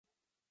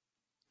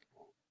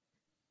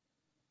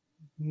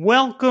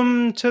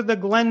Welcome to the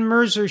Glen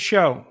Merzer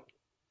Show.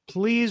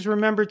 Please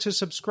remember to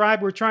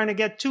subscribe. We're trying to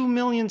get 2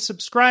 million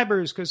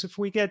subscribers because if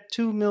we get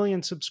 2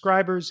 million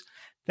subscribers,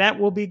 that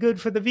will be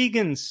good for the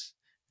vegans.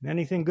 And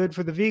anything good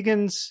for the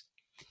vegans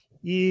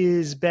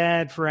is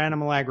bad for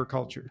animal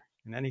agriculture.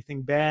 And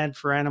anything bad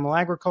for animal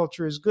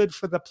agriculture is good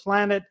for the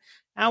planet.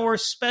 Our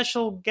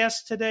special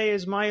guest today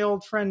is my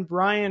old friend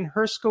Brian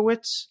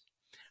Herskowitz.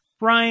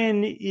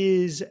 Brian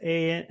is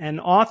an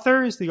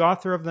author. He's the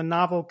author of the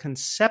novel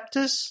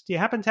Conceptus. Do you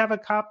happen to have a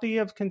copy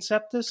of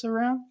Conceptus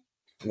around?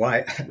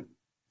 Why?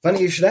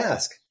 Funny you should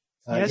ask.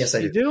 Yes,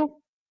 I do.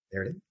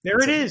 There it is. There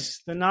it is.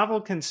 The novel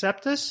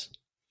Conceptus,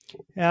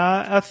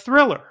 a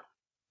thriller.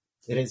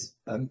 It is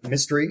a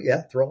mystery,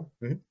 thriller.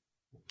 Mm-hmm.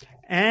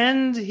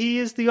 And he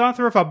is the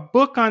author of a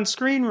book on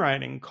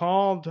screenwriting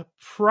called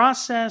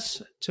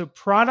Process to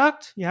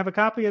Product. You have a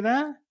copy of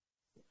that?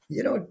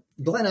 You know,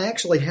 Glenn, I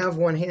actually have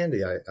one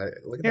handy. I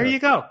look at there that. You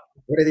go.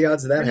 What are the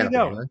odds of that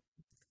happening?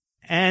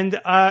 Huh?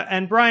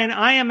 And Brian,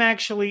 I am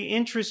actually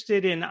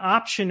interested in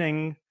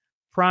optioning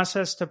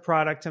Process to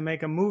Product to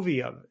make a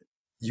movie of it.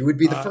 You would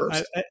be the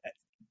first.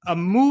 A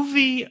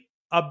movie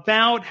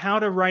about how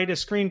to write a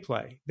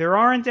screenplay. There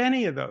aren't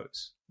any of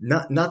those.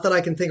 Not that I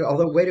can think of.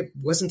 Although, wait,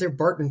 wasn't there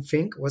Barton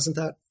Fink? Wasn't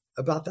that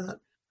about that?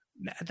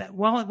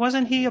 Well,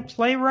 wasn't he a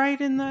playwright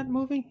in that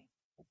movie?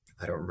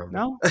 I don't remember.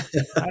 No,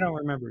 I don't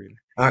remember either.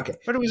 Okay,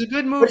 but it was a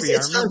good movie.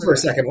 It's time for a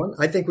second one.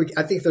 I think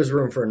there's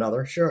room for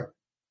another. Sure.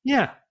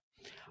 Yeah.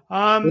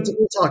 We'll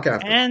talk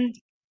after. And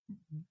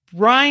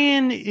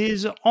Brian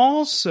is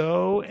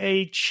also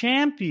a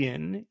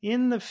champion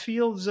in the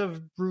fields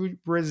of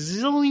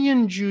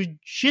Brazilian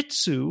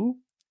Jiu-Jitsu,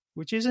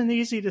 which isn't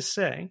easy to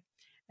say,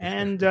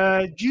 and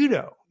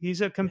judo. He's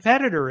a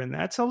competitor in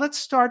that. So let's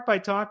start by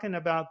talking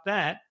about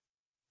that.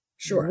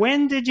 Sure.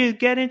 When did you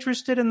get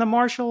interested in the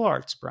martial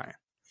arts, Brian?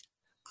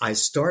 I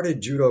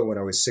started judo when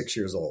I was 6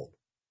 years old.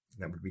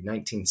 That would be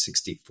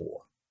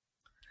 1964.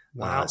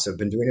 Wow. So I've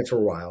been doing it for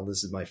a while.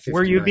 This is my 59th.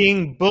 Were you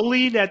being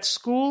bullied at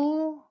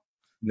school?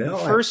 No.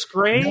 First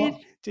grade? No.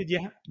 Did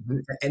you?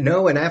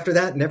 No, and after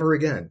that, never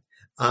again.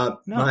 No.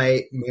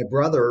 My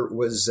brother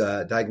was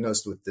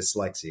diagnosed with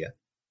dyslexia.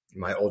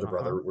 My older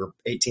brother, we're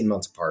 18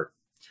 months apart.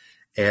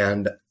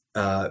 And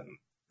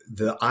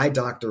the eye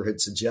doctor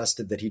had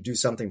suggested that he do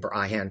something for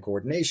eye-hand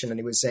coordination. And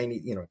he was saying,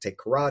 take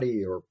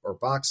karate or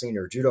boxing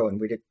or judo. And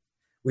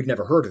we'd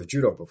never heard of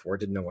judo before,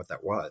 didn't know what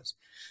that was.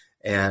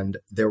 And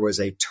there was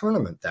a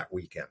tournament that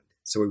weekend.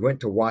 So we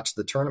went to watch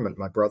the tournament.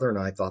 My brother and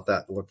I thought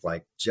that looked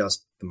like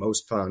just the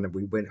most fun. And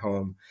we went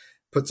home,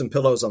 put some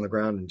pillows on the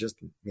ground and just,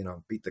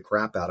 beat the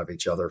crap out of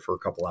each other for a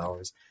couple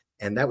hours.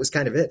 And that was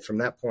kind of it. From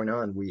that point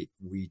on, we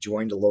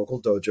joined a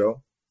local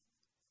dojo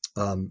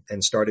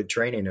and started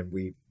training, and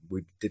we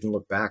didn't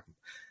look back.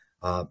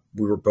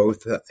 We were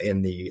both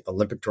in the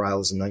Olympic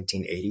trials in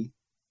 1980.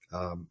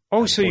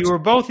 So you were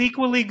both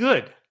equally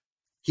good.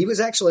 He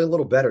was actually a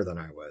little better than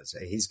I was.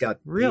 He's got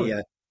really,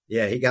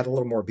 he got a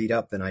little more beat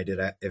up than I did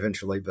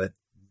eventually. But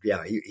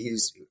yeah,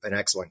 he's an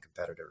excellent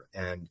competitor,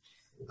 and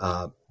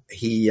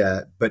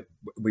but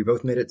we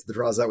both made it to the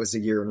trials. That was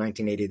the year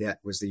 1980. That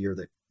was the year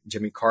that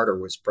Jimmy Carter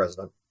was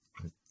president,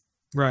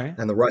 right?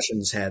 And the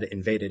Russians had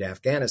invaded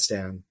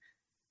Afghanistan,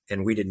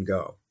 and we didn't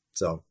go.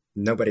 So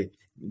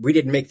we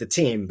didn't make the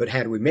team. But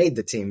had we made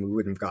the team, we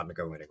wouldn't have gotten to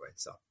go anyway.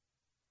 So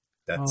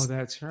that's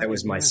right. That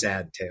was my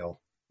sad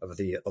tale of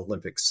the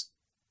Olympics.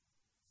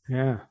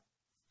 Yeah.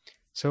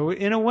 So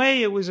in a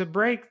way, it was a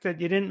break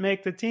that you didn't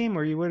make the team,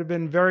 or you would have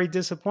been very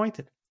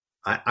disappointed.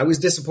 I was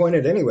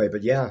disappointed anyway,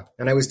 but yeah.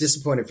 And I was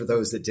disappointed for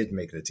those that did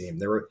make the team.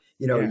 There were,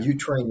 you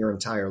train your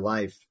entire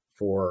life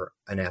for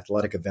an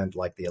athletic event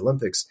like the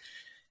Olympics,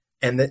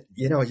 and that,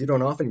 you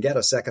don't often get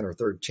a second or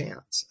third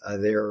chance.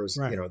 There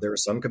are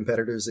some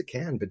competitors that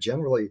can, but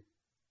generally,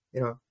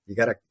 you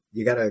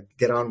gotta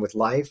get on with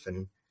life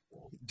and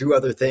do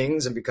other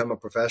things and become a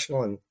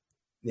professional. And,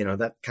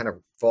 that kind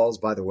of falls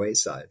by the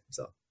wayside.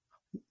 So.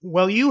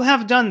 Well, you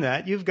have done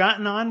that. You've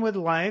gotten on with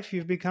life.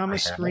 You've become a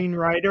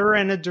screenwriter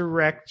and a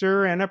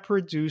director and a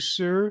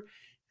producer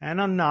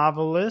and a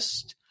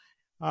novelist,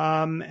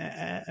 and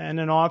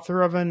an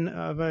author of a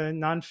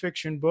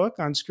nonfiction book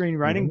on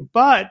screenwriting. Mm-hmm.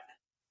 But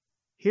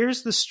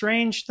here's the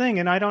strange thing,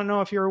 and I don't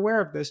know if you're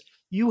aware of this.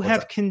 You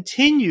have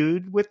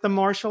continued with the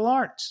martial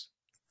arts.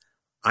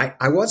 I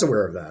was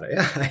aware of that.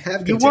 Yeah, I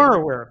have. You were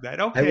aware of that.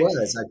 Okay. I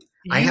was.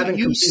 I haven't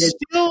competed. You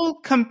still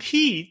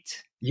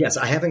compete. Yes,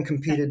 I haven't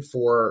competed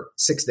for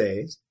 6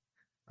 days.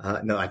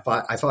 No, I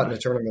fought in a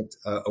tournament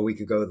a week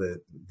ago.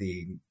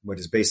 What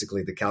is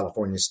basically the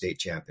California State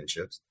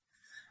Championships.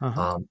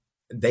 Uh-huh.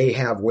 They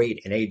have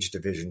weight and age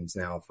divisions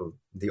now for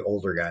the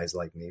older guys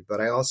like me,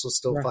 but I also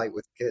still fight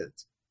with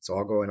kids. So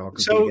I'll go and I'll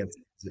compete against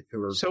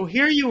who are. So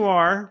here you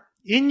are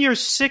in your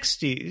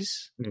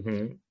 60s,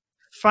 mm-hmm.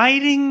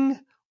 fighting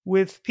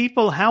with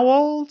people how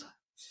old?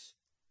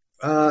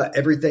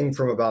 Everything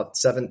from about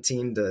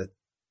 17 to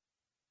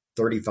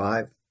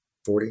 35,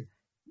 40.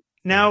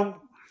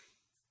 Now,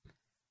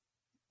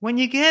 when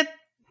you get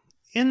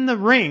in the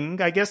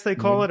ring, I guess they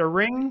call it a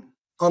ring?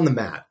 On the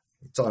mat.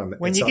 It's on a,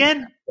 When it's you on, get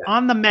yeah.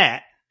 on the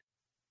mat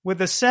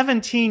with a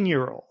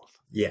 17-year-old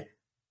Yeah.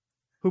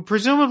 who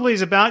presumably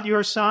is about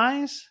your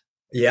size.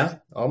 Yeah.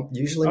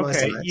 Usually my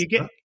Okay,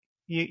 size.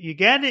 you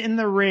get in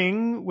the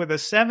ring with a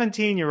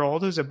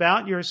 17-year-old who's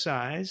about your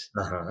size,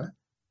 Uh-huh.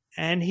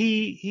 and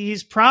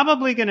he's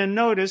probably going to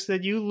notice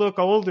that you look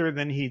older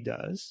than he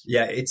does.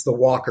 Yeah. It's the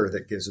walker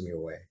that gives me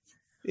away.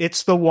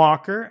 It's the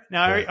walker.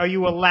 Now, Yeah. are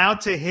you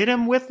allowed to hit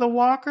him with the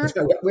walker?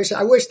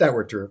 I wish that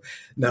were true.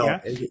 No,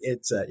 Yeah.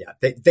 it's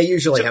They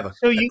usually have a.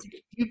 So you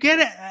get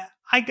it.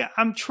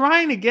 I'm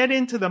trying to get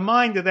into the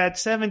mind of that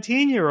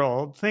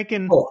 17-year-old,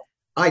 thinking, Oh,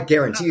 I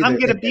guarantee you, I'm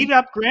going to beat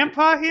up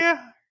Grandpa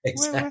here.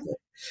 Exactly.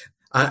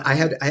 I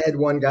had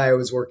one guy I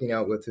was working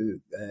out with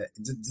who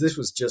this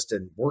was just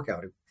a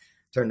workout. Who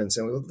turned and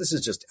said, "Well, this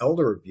is just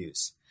elder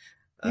abuse."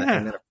 Yeah.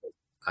 And then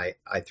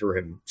I threw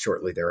him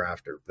shortly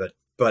thereafter.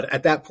 But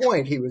at that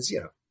point, he was,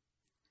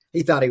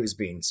 he thought he was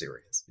being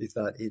serious. He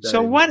thought.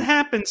 So what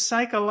happens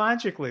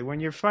psychologically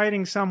when you're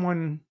fighting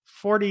someone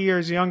 40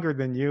 years younger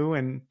than you?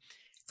 And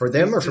for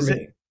them or for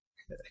me?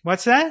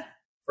 What's that?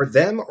 For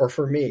them or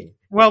for me?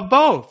 Well,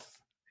 both.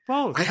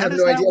 Both. I have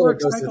no idea what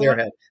goes through their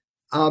head.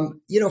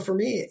 For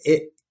me,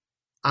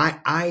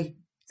 I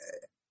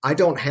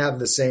don't have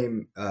the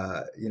same,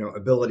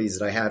 abilities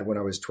that I had when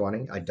I was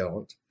 20. I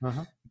don't,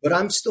 but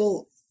I'm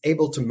still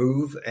able to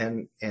move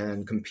and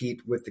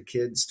compete with the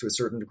kids to a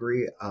certain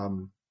degree.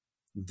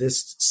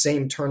 This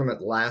same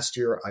tournament last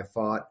year, I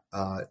fought,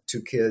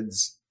 two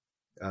kids.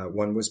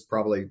 One was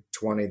probably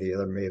 20. The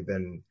other may have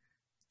been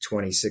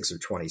 26 or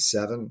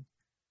 27,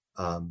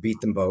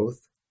 beat them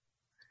both.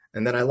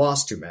 And then I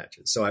lost two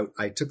matches. So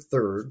I took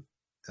third,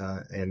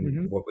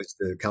 in what was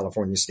the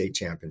California State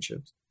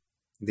Championships.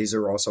 These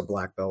are also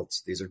black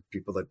belts. These are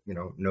people that,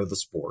 know the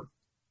sport.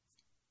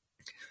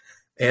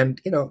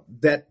 And,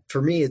 that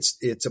for me,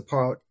 it's a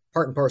part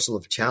and parcel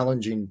of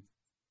challenging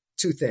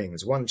two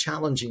things. One,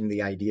 challenging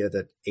the idea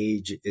that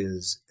age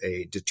is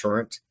a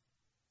deterrent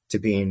to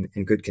being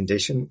in good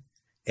condition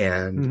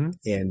and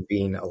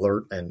being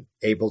alert and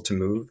able to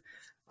move.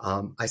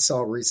 I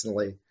saw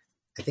recently,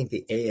 I think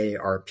the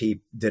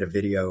AARP did a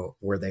video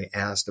where they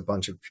asked a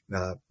bunch of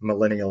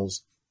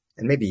millennials,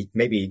 and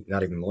maybe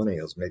not even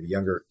millennials, maybe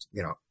younger,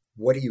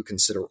 what do you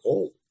consider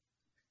old?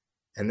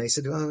 And they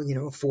said,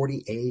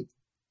 48,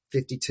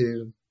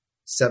 52,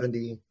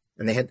 70.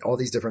 And they had all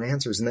these different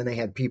answers. And then they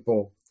had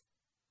people,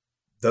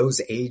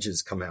 those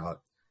ages come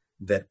out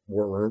that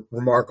were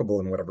remarkable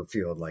in whatever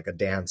field, like a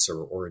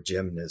dancer or a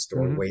gymnast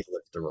or a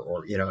weightlifter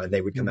or, and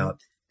they would come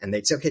out and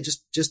they'd say, okay,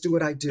 just do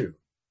what I do.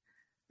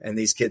 And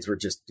these kids were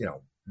just,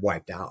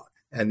 wiped out,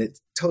 and it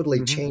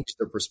totally changed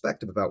their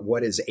perspective about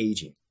what is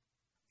aging.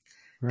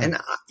 Right. And,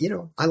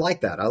 I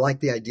like that. I like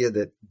the idea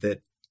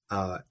that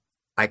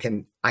I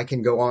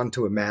can go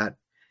onto a mat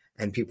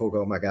and people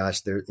go, oh my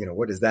gosh,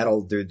 what is that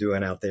old dude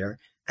doing out there?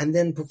 And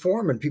then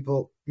perform, and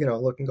people,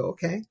 look and go,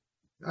 okay,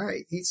 all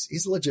right,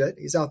 he's legit.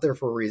 He's out there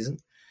for a reason.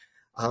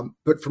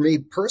 But for me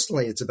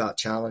personally, it's about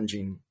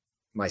challenging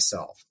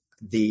myself.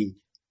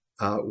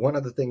 One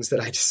of the things that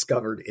I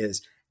discovered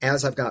is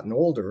as I've gotten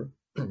older,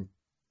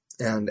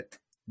 and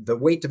the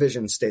weight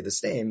divisions stay the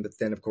same, but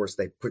then of course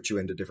they put you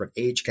into different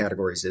age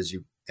categories as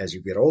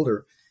you get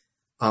older.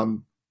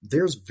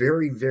 There's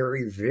very,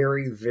 very,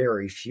 very,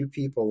 very few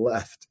people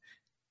left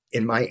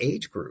in my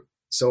age group.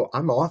 So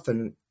I'm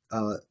often,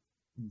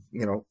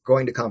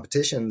 going to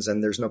competitions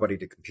and there's nobody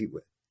to compete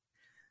with.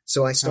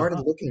 So I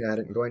started looking at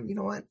it and going, you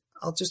know what?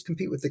 I'll just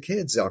compete with the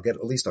kids. I'll get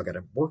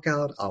a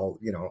workout. I'll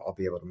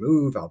be able to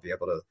move. I'll be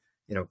able to,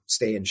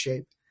 stay in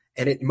shape.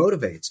 And it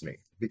motivates me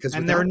because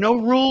there are no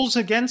rules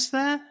against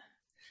that.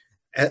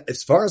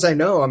 As far as I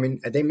know, I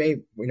mean, they may,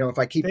 if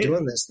I keep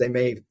doing this, they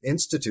may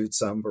institute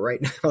some, but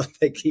right now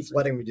they keep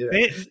letting me do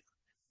it.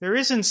 There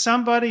isn't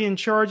somebody in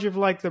charge of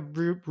like the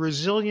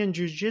Brazilian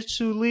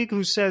Jiu-Jitsu League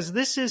who says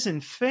this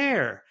isn't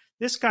fair.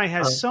 This guy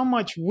has so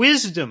much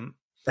wisdom.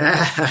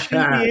 Should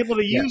be able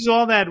to use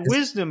all that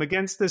wisdom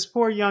against this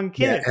poor young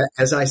kid. Yeah,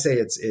 as I say,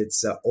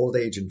 it's old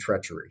age and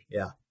treachery.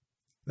 Yeah,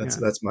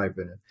 that's my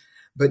opinion.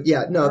 But they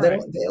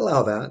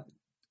allow that.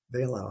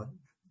 They allow it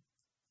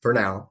for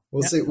now.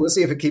 We'll see. We'll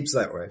see if it keeps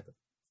that way.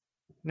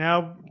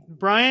 Now,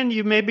 Brian,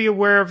 you may be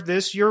aware of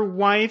this. Your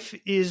wife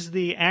is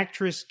the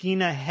actress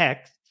Gina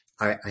Hecht.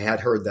 I had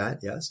heard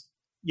that. Yes.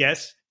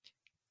 Yes.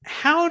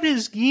 How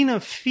does Gina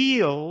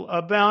feel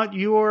about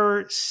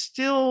your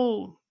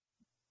still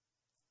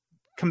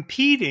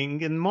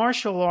competing in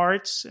martial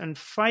arts and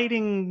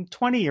fighting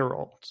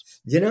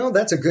 20-year-olds?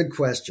 That's a good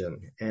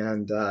question.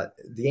 And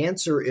the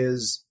answer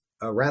is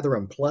a rather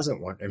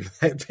unpleasant one, in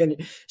my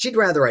opinion. She'd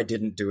rather I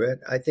didn't do it.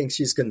 I think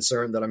she's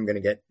concerned that I'm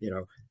going to get,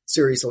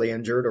 seriously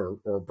injured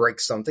or break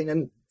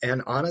something.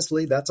 And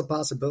honestly, that's a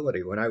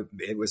possibility.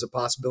 It was a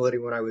possibility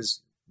when I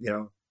was,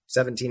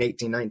 17,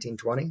 18, 19,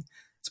 20.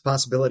 It's a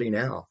possibility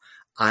now.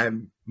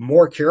 I'm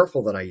more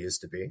careful than I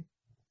used to be.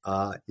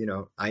 I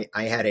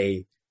had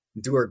a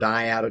do or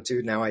die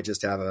attitude. Now I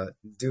just have a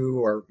do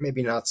or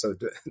maybe not so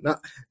do,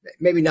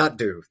 maybe not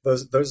do.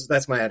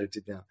 That's my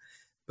attitude now.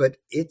 But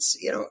it's,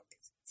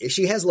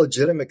 she has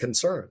legitimate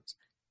concerns.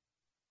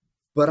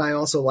 But I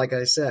also, like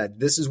I said,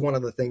 this is one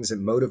of the things that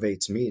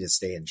motivates me to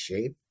stay in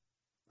shape,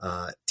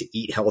 to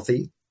eat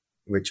healthy,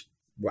 which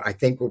I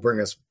think will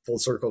bring us full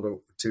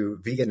circle to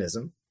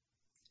veganism,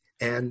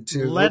 and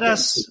to let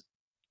us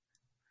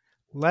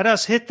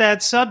hit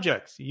that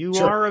subject. You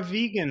Sure. are a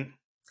vegan,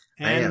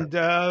 and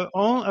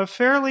a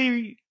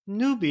fairly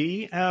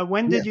newbie.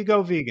 When did you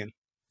go vegan?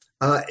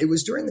 It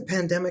was during the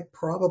pandemic,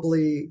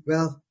 probably.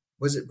 Well,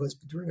 was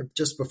during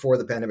just before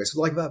the pandemic? So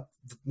like about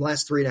the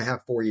last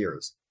 3.5, 4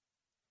 years.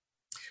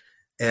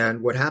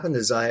 And what happened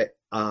is I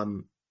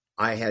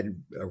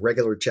had a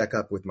regular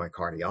checkup with my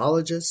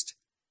cardiologist,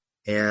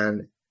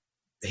 and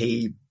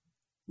he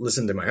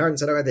listened to my heart and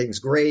said, "Oh, everything's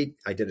great.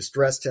 I did a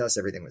stress test.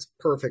 Everything was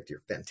perfect.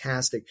 You're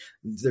fantastic.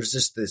 There's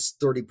just this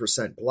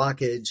 30%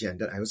 blockage."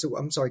 And I was,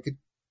 "I'm sorry,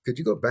 could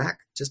you go back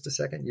just a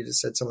second? You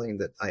just said something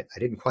that I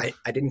didn't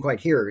quite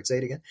hear. Say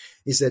it again."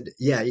 He said,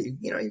 "Yeah,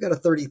 you got a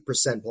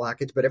 30%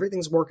 blockage, but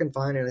everything's working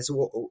fine." And I said,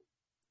 "Well,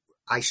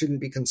 I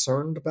shouldn't be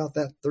concerned about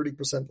that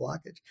 30%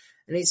 blockage."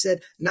 And he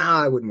said,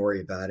 "Nah, I wouldn't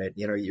worry about it.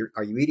 Are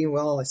you eating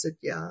well?" I said,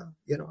 "Yeah,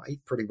 I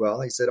eat pretty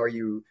well." He said, "Are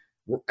you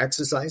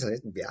exercising?" I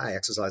said, "Yeah, I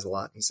exercise a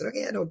lot." He said,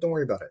 "Okay, yeah, don't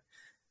worry about it."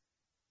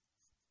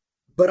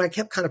 But I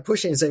kept kind of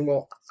pushing and saying,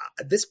 "Well,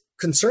 this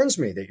concerns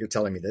me that you're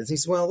telling me this." And he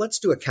said, "Well, let's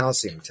do a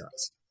calcium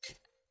test."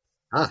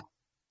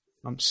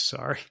 I'm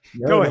sorry.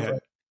 No, Go no,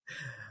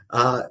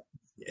 ahead.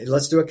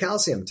 Let's do a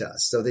calcium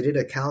test. So they did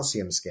a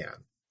calcium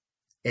scan.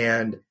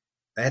 And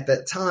at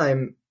that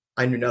time,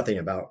 I knew nothing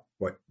about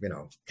what,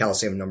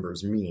 calcium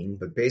numbers mean,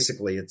 but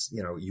basically it's,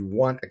 you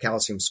want a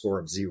calcium score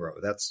of 0.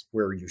 That's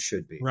where you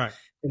should be. Right.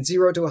 And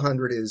 0 to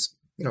 100 is,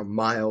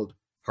 mild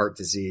heart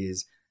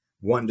disease.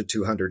 1 to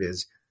 200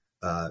 is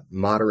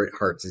moderate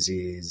heart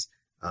disease.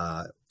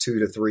 2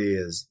 to 3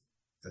 is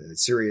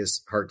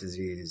serious heart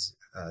disease.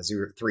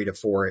 3 to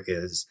 4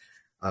 is,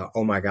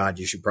 oh my God,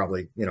 you should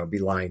probably, be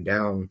lying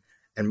down.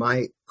 And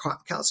my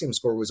calcium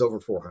score was over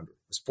 400. It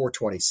was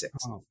 426.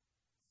 Oh.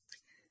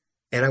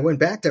 And I went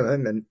back to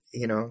him and,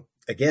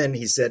 again,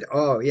 he said,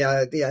 "Oh,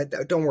 yeah,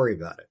 don't worry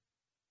about it."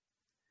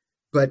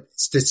 But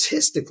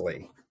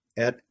statistically,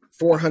 at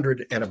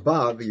 400 and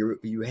above,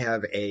 you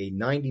have a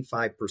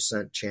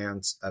 95%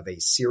 chance of a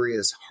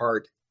serious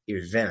heart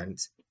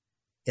event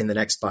in the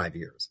next 5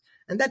 years.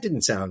 And that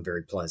didn't sound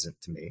very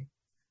pleasant to me.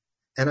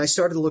 And I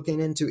started looking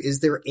into, is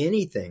there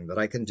anything that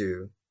I can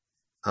do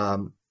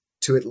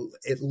to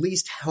at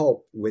least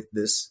help with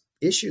this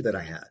issue that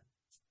I had?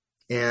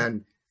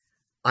 And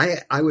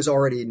I was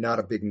already not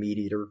a big meat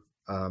eater.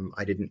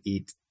 I didn't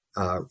eat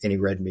any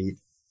red meat.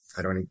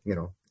 I don't,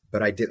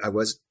 but I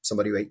was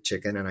somebody who ate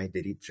chicken, and I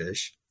did eat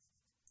fish.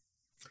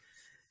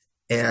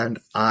 And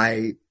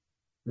I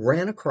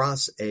ran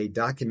across a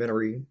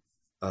documentary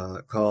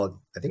called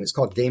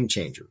Game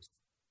Changers.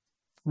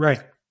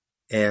 Right.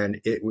 And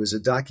it was a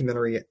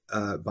documentary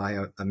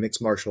by a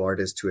mixed martial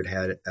artist who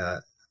had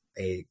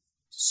a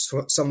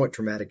somewhat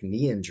traumatic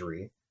knee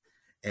injury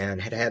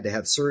and had to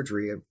have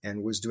surgery,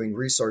 and was doing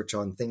research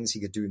on things he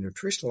could do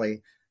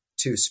nutritionally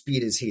to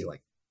speed his healing.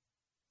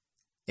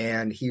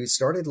 And he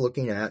started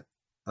looking at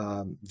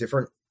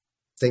different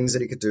things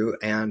that he could do,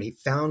 and he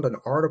found an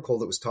article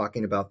that was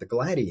talking about the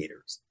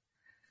gladiators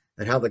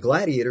and how the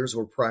gladiators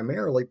were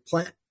primarily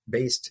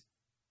plant-based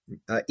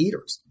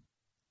eaters.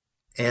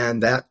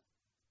 And that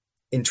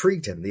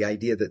intrigued him, the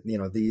idea that,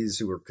 these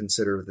who were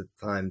considered at the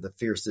time the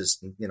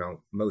fiercest,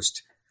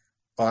 most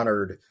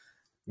honored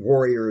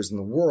warriors in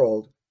the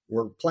world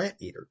were plant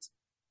eaters.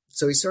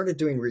 So he started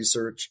doing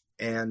research,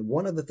 and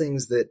one of the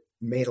things that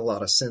made a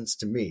lot of sense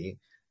to me,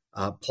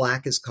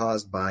 plaque is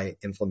caused by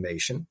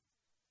inflammation,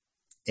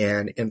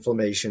 and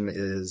inflammation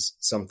is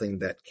something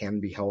that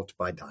can be helped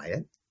by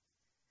diet.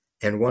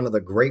 And one of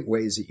the great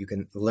ways that you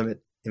can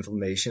limit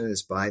inflammation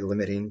is by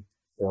limiting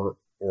or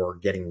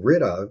getting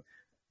rid of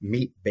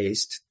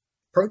meat-based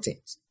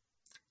proteins.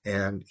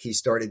 And he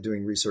started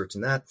doing research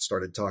in that,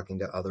 started talking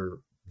to other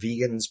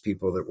vegans,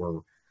 people that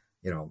were,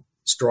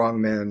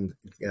 strongmen,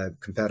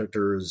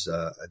 competitors.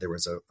 There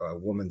was a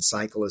woman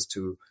cyclist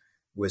who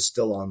was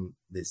still on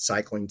the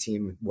cycling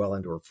team well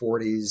into her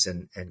 40s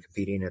and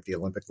competing at the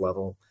Olympic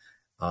level.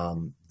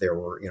 There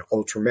were,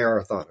 ultra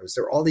marathoners.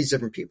 There were all these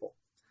different people.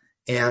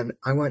 And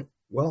I went,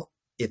 well,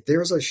 if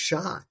there's a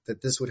shot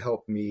that this would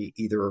help me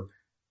either,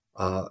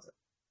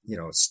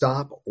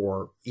 stop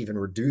or even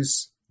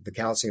reduce the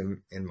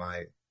calcium in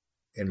my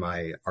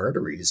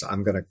arteries,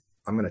 I'm going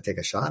to take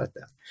a shot at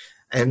that.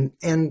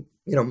 And,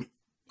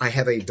 I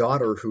have a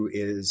daughter who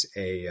is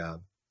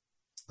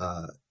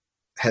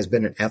has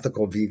been an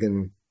ethical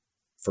vegan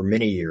for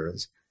many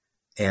years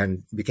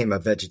and became a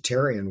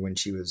vegetarian when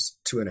she was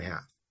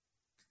 2.5.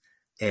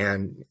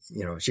 And,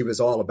 she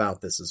was all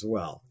about this as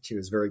well. She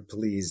was very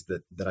pleased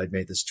that I'd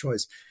made this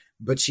choice.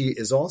 But she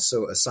is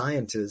also a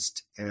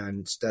scientist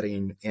and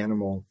studying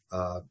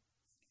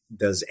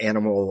does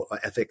animal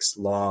ethics,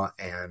 law,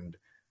 and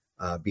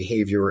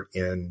behavior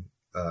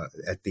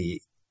at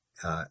the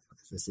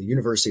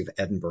University of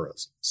Edinburgh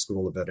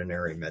School of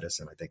Veterinary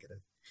Medicine, I think it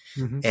is.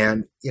 Mm-hmm.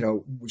 And,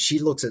 she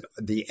looks at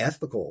the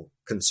ethical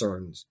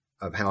concerns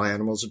of how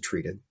animals are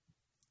treated,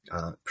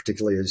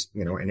 particularly as,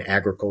 in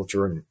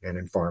agriculture and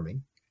in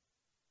farming.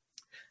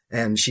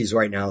 And she's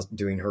right now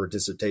doing her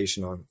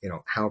dissertation on,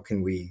 how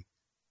can we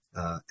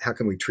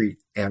treat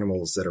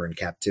animals that are in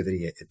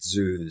captivity at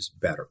zoos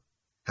better?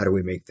 How do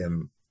we make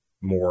them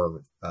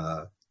more,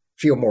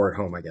 feel more at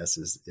home, I guess,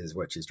 is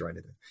what she's trying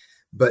to do.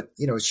 But,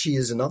 she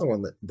is another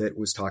one that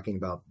was talking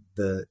about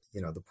the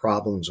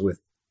problems with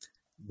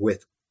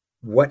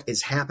what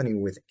is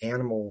happening with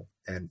animal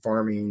and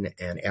farming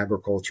and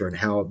agriculture, and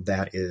how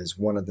that is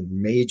one of the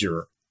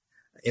major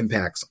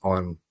impacts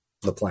on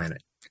the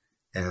planet.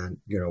 And,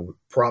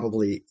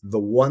 probably the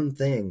one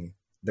thing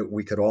that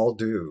we could all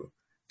do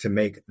to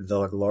make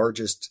the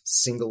largest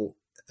single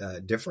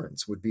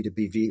difference would be to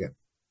be vegan.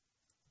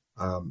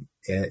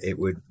 It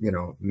would,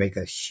 make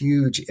a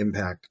huge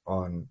impact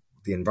on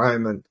the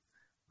environment,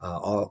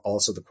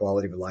 also the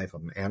quality of life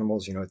of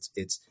animals.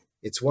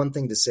 It's one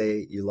thing to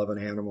say you love an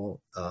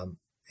animal,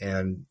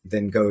 and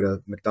then go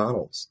to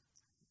McDonald's,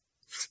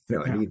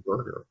 and eat a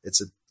burger.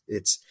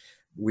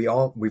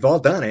 We've all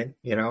done it.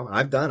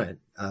 I've done it.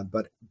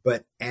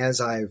 But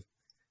as I've,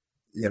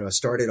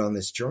 started on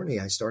this journey,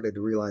 I started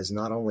to realize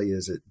not only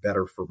is it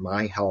better for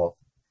my health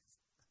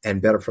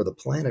and better for the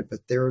planet,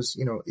 but there's,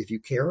 if you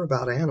care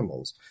about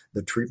animals,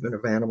 the treatment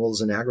of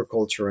animals in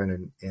agriculture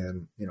and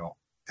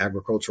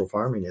agricultural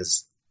farming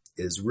is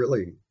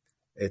really,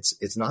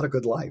 it's not a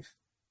good life,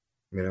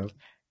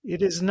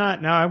 It is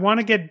not. Now, I want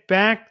to get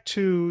back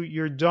to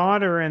your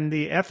daughter and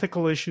the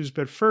ethical issues,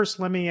 but first,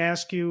 let me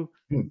ask you,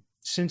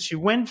 since you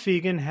went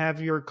vegan,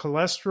 have your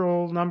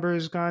cholesterol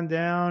numbers gone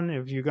down?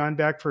 Have you gone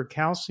back for a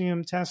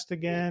calcium test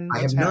again? I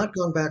have not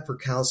gone back for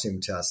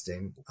calcium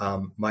testing.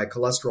 My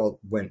cholesterol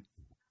went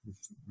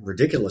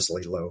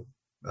ridiculously low.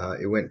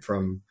 It went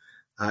from,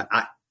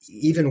 I've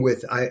been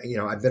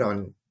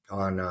on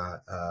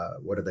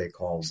what are they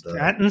called?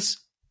 Statins?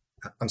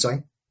 I'm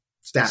sorry?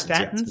 Statins.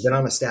 Yes. I've been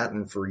on a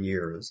statin for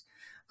years.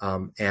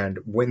 And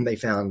when they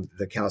found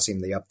the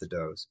calcium, they upped the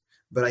dose.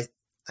 But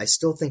I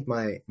still think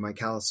my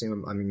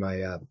cholesterol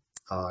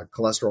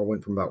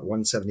went from about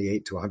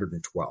 178 to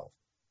 112.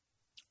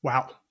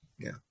 Wow.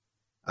 Yeah.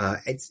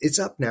 It's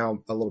up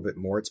now a little bit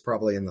more. It's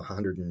probably in the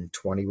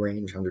 120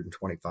 range,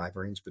 125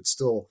 range, but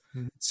still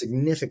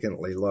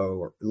significantly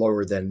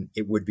lower than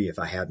it would be if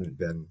I hadn't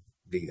been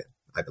vegan,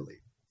 I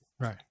believe.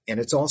 Right. And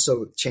it's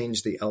also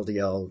changed the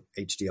LDL,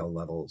 HDL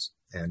levels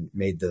and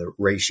made the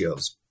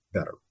ratios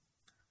better.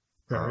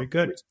 Very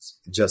good.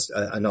 Just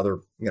another,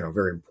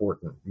 very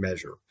important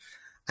measure.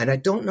 And I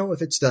don't know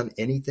if it's done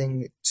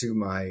anything to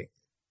my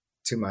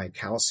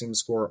calcium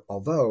score,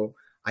 although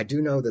I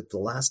do know that the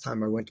last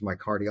time I went to my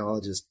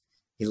cardiologist,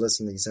 he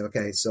listened and he said,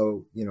 okay,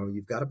 so,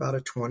 you've got about a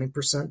 20%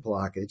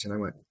 blockage. And I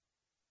went,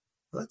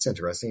 well, that's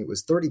interesting. It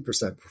was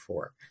 30%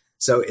 before.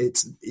 So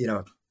it's,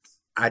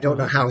 I don't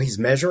know how he's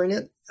measuring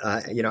it.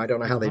 I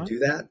don't know how they do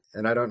that.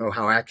 And I don't know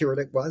how accurate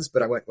it was,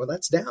 but I went, well,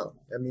 that's down.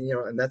 I mean,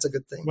 and that's a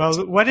good thing.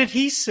 Well, what did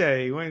he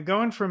say? When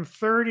going from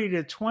 30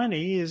 to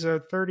 20 is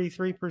a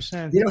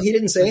 33%. He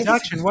didn't say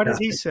reduction. Anything. What did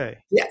he say?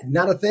 Yeah,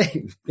 not a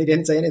thing. He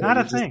didn't say anything. Not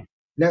a thing.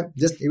 No,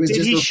 did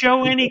he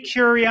show any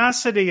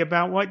curiosity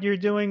about what you're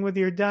doing with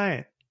your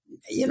diet?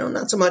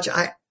 Not so much.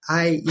 I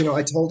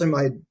told him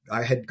I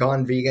had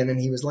gone vegan, and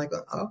he was like,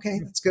 oh,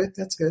 okay,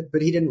 that's good.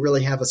 But he didn't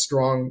really have a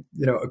strong,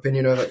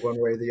 opinion of it one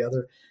way or the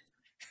other.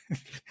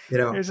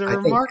 There's a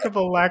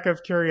remarkable lack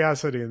of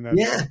curiosity in that.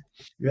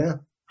 Yeah.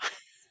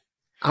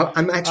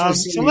 I'm actually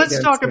so let's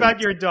talk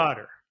about your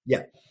daughter.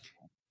 Yeah.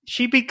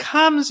 She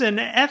becomes an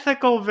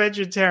ethical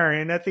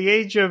vegetarian at the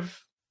age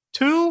of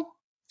 2?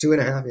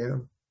 2.5, yeah.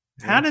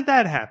 How did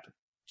that happen?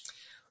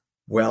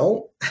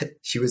 Well,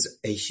 she was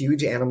a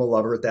huge animal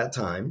lover at that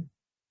time.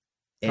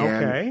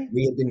 And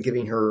we had been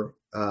giving her,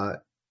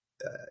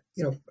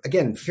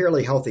 again,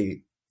 fairly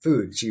healthy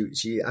food.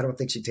 I don't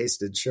think she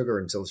tasted sugar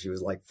until she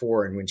was like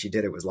 4. And when she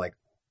did, it was like,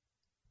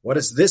 what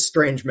is this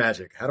strange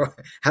magic? How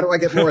do I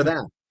get more of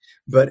that?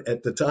 But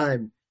at the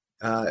time,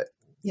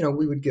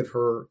 we would give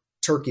her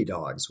turkey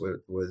dogs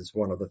was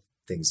one of the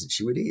things that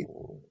she would eat.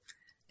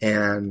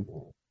 And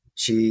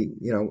she,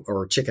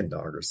 or a chicken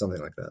dog or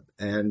something like that.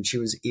 And she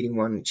was eating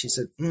one. And she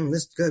said,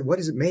 this is good. What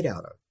is it made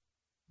out of?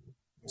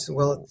 I said,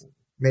 well, it's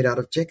made out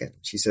of chicken.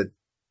 She said,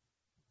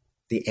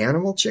 the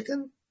animal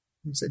chicken?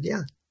 I said,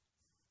 yeah.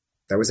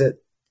 That was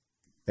it.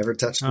 Never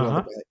touched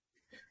another bite.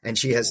 And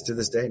she has to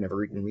this day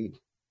never eaten meat.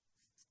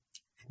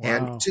 Wow.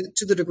 And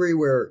to the degree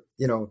where,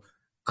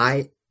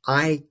 I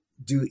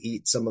do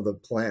eat some of the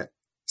plant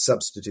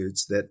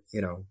substitutes that,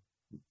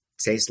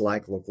 taste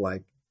like, look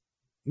like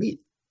meat.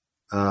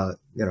 I'll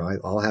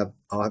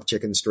have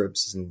chicken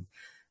strips and,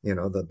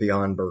 the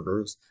Beyond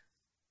Burgers.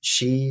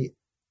 She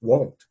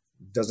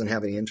doesn't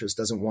have any interest,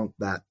 doesn't want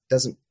that,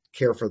 doesn't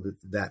care for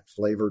that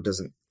flavor,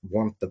 doesn't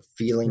want the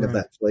feeling of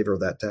that flavor,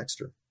 that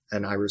texture.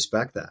 And I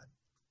respect that.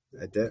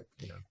 I did,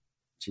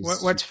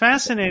 What's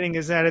fascinating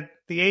is that at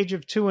the age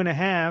of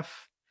 2.5,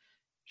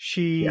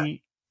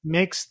 she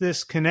makes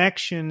this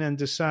connection and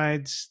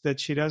decides that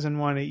she doesn't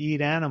want to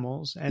eat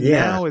animals. And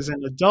Yeah. now as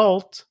an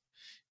adult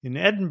in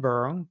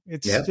Edinburgh,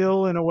 it's Yeah.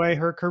 still in a way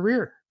her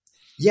career.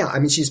 Yeah. I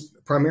mean, she's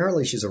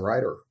a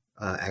writer,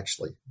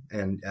 actually.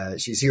 And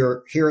she's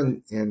here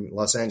in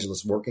Los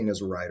Angeles working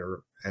as a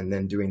writer and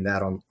then doing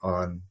that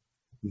on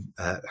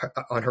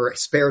her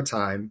spare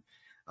time.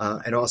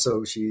 And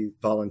also she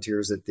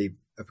volunteers at the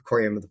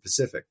Aquarium of the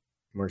Pacific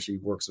where she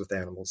works with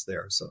animals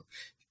there. So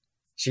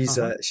she's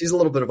a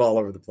little bit of all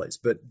over the place,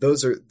 but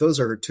those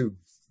are her two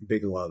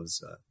big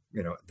loves,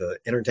 the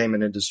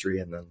entertainment industry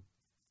and then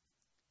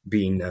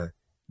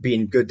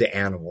being good to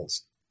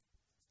animals.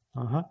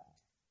 Uh-huh.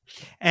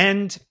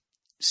 And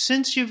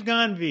since you've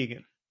gone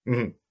vegan,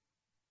 mm-hmm.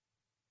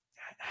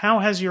 How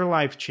has your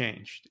life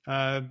changed?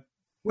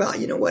 Well,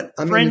 you know what?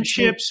 I mean,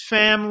 friendships,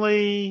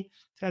 family,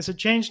 has it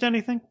changed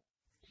anything?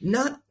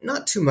 Not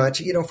too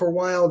much. For a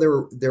while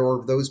there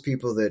were those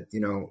people that,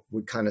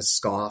 would kind of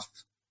scoff,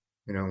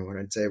 when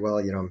I'd say, well,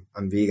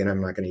 I'm vegan,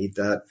 I'm not going to eat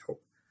that.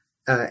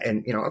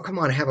 And, oh, come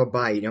on, have a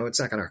bite, it's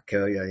not going to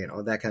kill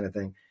you, that kind of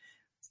thing.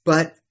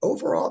 But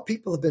overall,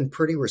 people have been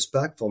pretty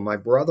respectful. My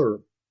brother,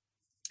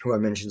 who I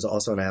mentioned, is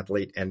also an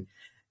athlete, and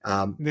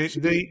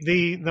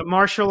the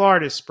martial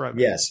artist brother.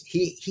 Yes,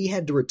 he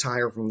had to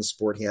retire from the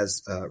sport. He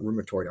has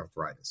rheumatoid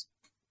arthritis.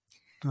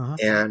 Uh-huh.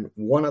 And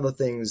one of the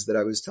things that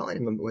I was telling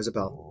him was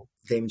about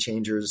game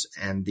changers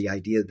and the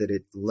idea that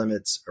it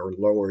limits or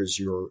lowers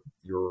your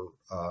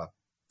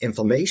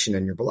inflammation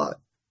in your blood.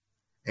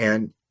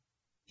 And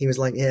he was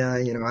like, yeah,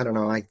 I don't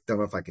know. I don't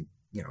know if I could,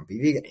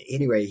 be vegan.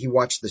 Anyway, he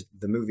watched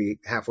the movie.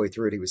 Halfway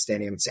through it, he was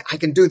standing up and saying, I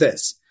can do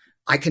this.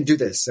 I can do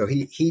this. So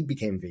he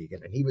became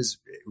vegan, and he was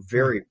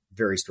very,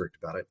 very strict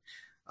about it.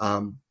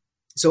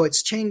 So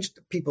it's changed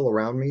people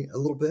around me a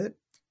little bit,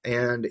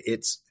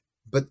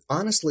 but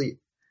honestly,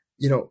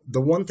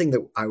 the one thing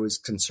that I was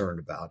concerned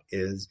about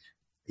is,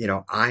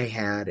 I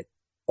had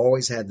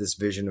always had this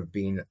vision of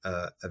being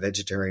a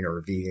vegetarian or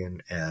a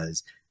vegan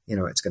as,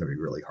 it's going to be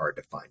really hard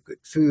to find good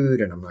food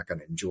and I'm not going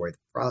to enjoy the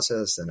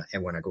process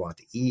and when I go out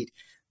to eat.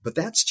 But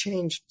that's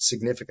changed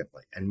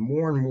significantly. And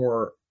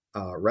more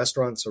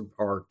restaurants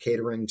are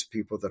catering to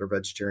people that are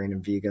vegetarian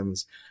and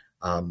vegans.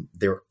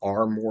 There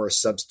are more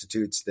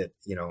substitutes that,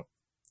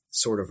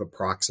 sort of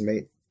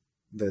approximate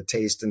the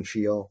taste and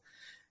feel.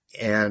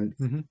 And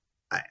mm-hmm.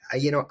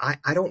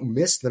 I don't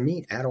miss the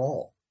meat at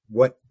all.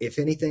 What, if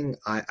anything,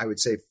 I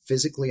would say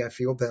physically I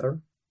feel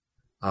better.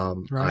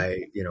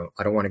 Right.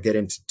 I don't want to get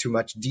into too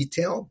much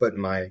detail, but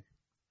my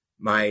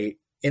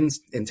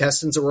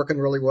intestines are working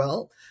really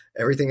well.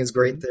 Everything is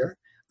great there.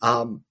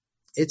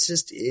 It's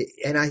just,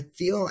 and I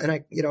feel,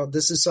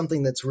 this is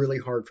something that's really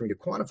hard for me to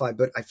quantify,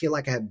 but I feel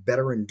like I have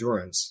better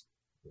endurance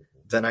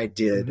than I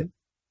did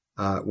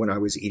when I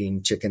was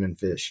eating chicken and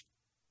fish.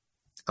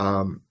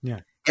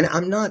 Yeah. And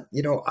I'm not,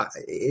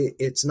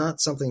 it's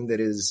not something that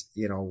is,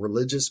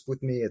 religious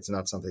with me. It's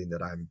not something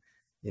that I'm,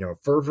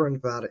 fervent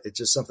about it. It's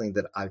just something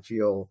that I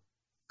feel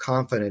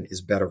confident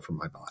is better for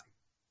my body.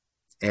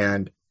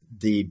 And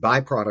the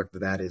byproduct of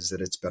that is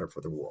that it's better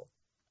for the world.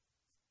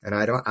 And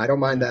I don't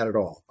mind that at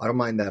all. I don't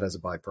mind that as a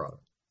byproduct.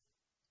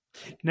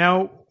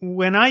 Now,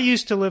 when I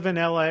used to live in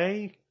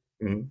LA,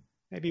 mm-hmm.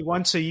 maybe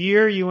once a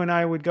year, you and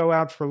I would go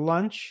out for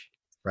lunch.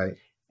 Right.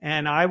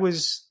 And I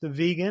was the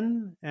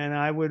vegan, and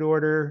I would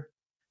order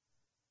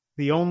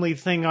the only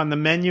thing on the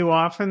menu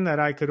often that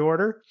I could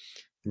order.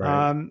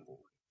 Right.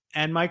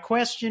 And my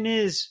question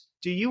is,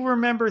 do you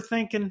remember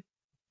thinking,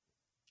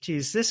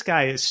 geez, this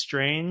guy is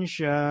strange.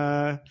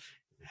 How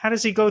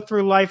does he go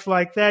through life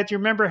like that? Do you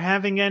remember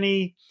having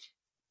any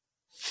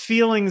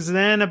feelings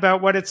then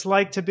about what it's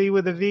like to be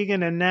with a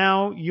vegan, and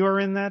now you're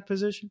in that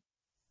position?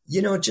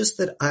 Just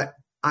that I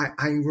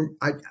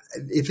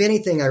if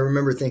anything, I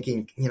remember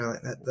thinking,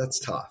 that's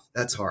tough.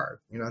 That's hard.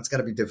 It's got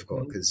to be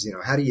difficult because,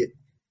 how do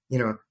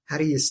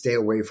you stay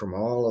away from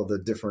all of the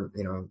different,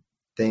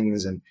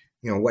 things and,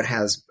 what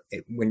has,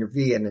 when you're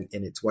vegan and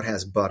it's what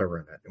has butter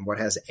in it and what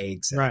has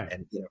eggs in it.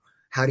 And,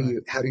 how do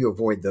you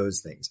avoid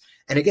those things?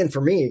 And again,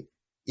 for me,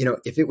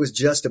 if it was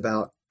just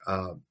about,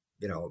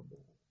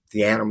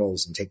 the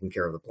animals and taking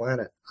care of the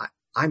planet,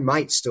 I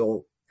might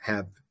still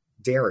have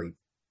dairy.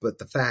 But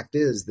the fact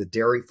is that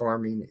dairy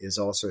farming is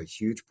also a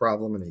huge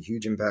problem and a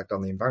huge impact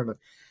on the environment.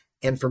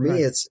 And for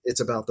me, it's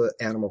about the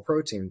animal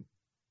protein.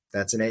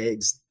 That's in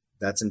eggs,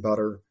 that's in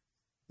butter,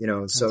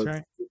 so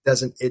right.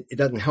 It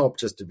doesn't help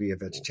just to be a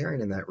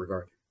vegetarian in that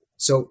regard.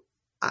 So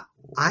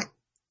I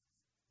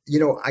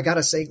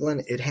gotta say,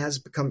 Glenn, it has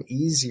become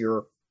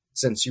easier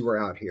since you were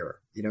out here.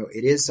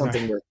 It is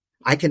something where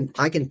I can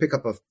pick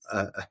up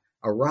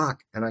a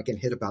rock and I can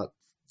hit about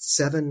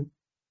 7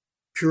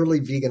 purely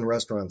vegan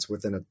restaurants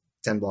within a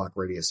 10-block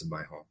radius of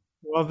my home.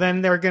 Well,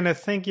 then they're going to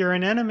think you're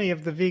an enemy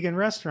of the vegan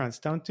restaurants.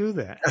 Don't do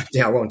that.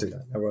 Yeah, I won't do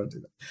that. Okay.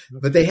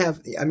 But they have,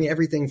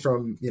 everything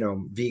from,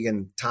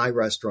 vegan Thai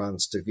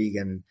restaurants to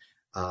vegan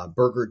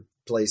burger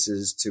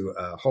places to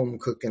a home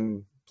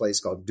cooking place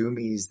called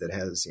Doomie's that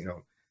has,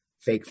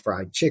 fake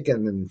fried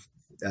chicken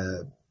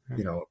and,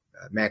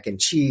 mac and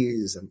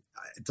cheese and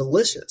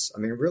delicious.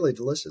 Really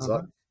delicious.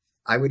 Uh-huh.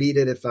 I would eat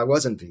it if I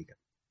wasn't vegan.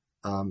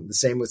 The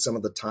same with some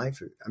of the Thai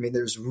food. I mean,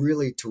 there's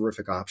really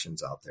terrific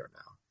options out there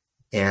now,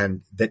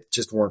 and that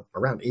just weren't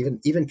around.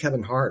 Even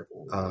Kevin Hart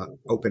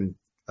opened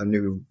a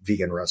new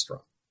vegan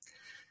restaurant.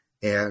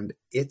 And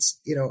it's,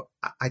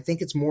 I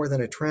think it's more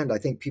than a trend. I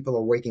think people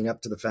are waking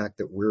up to the fact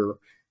that we're,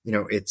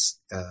 it's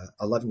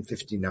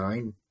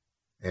 11:59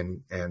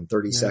 and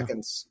 30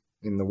 seconds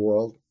in the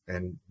world.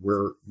 And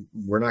we're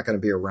not going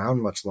to be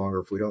around much longer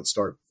if we don't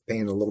start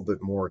paying a little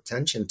bit more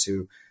attention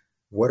to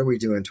what are we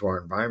doing to our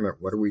environment?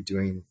 What are we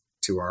doing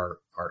to our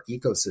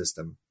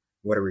ecosystem?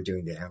 What are we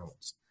doing to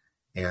animals?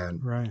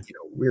 And,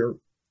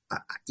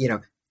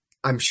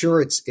 I'm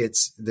sure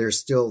there's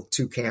still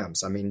two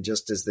camps. I mean,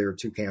 just as there are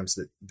two camps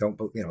that don't,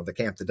 the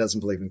camp that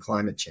doesn't believe in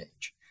climate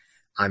change.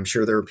 I'm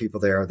sure there are people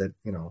there that,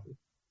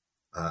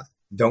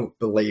 don't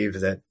believe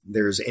that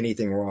there's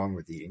anything wrong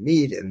with eating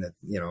meat and that,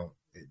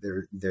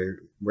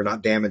 we're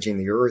not damaging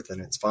the earth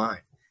and it's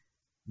fine.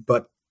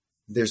 But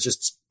there's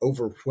just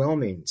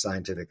overwhelming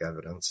scientific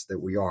evidence that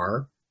we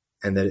are,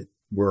 and that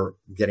we're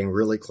getting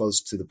really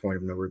close to the point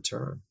of no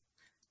return.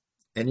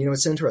 And,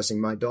 it's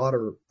interesting. My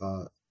daughter,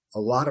 a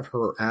lot of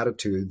her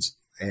attitudes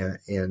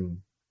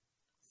in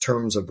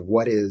terms of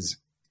what is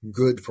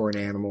good for an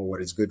animal, what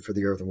is good for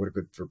the earth, and what is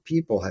good for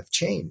people have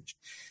changed.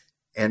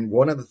 And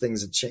one of the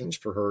things that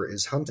changed for her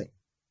is hunting,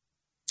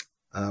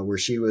 where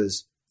she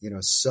was,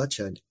 such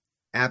an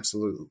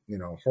absolute,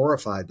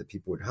 horrified that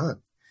people would hunt.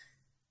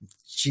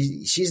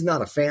 She's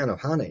not a fan of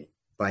hunting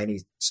by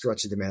any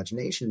stretch of the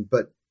imagination,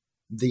 but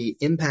the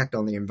impact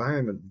on the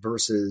environment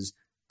versus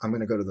I'm going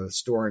to go to the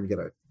store and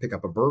pick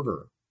up a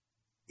burger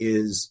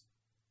is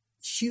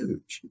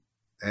huge.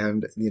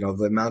 And,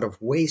 the amount of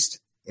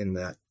waste in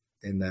that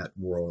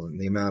world, and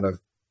the amount of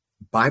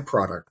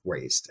byproduct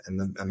waste, and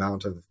the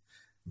amount of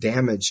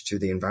damage to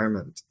the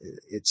environment,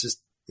 it's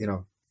just,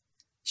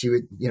 she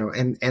would,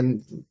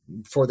 and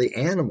for the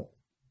animal,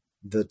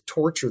 the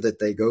torture that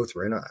they go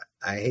through, and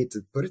I hate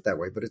to put it that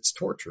way, but it's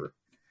torture,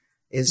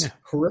 is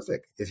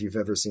horrific if you've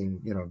ever seen,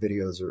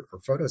 videos or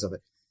photos of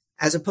it,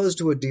 as opposed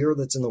to a deer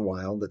that's in the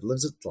wild that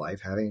lives its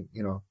life having,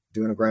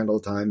 doing a grand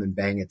old time and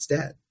bang, it's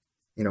dead.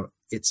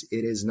 It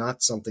is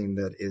not something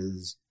that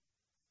is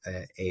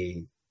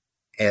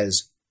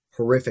as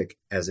horrific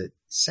as it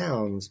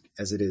sounds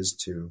as it is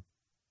to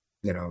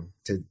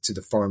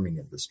the farming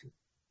industry.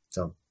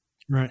 So,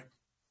 right.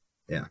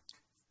 Yeah.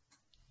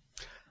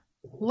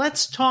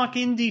 Let's talk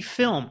indie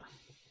film.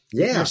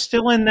 Yeah. You're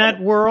still in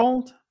that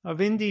world of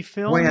indie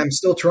film? Boy, I'm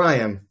still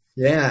trying.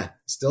 Yeah.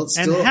 Still.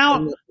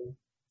 And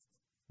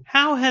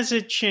how has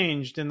it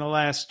changed in the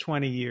last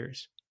 20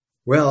 years?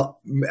 Well,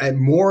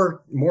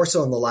 more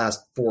so in the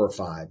last 4 or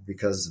 5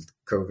 because of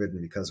COVID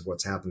and because of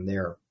what's happened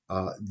there.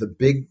 The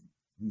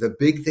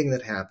big thing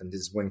that happened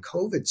is when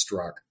COVID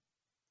struck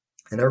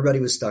and everybody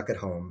was stuck at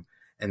home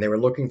and they were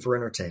looking for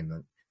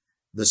entertainment,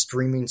 the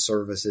streaming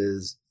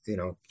services,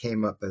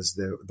 came up as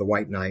the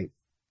white knight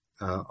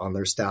on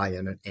their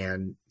stallion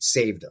and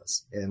saved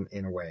us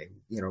in a way.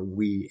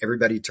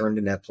 Everybody turned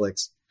to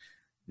Netflix.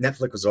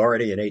 Netflix was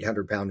already an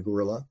 800-pound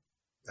gorilla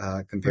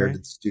compared to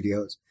the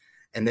studios.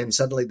 And then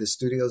suddenly the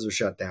studios are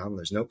shut down.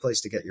 There's no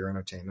place to get your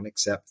entertainment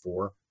except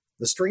for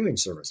the streaming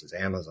services,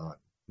 Amazon,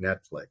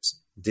 Netflix,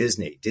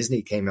 Disney.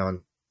 Disney came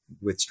on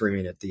with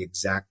streaming at the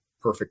exact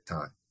perfect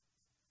time.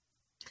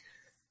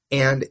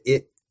 And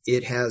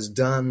it has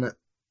done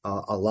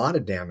a lot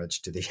of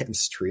damage to the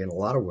industry in a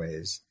lot of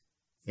ways.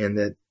 And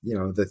that,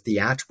 the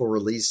theatrical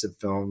release of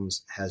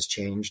films has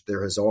changed.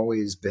 There has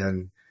always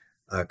been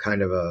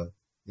kind of a,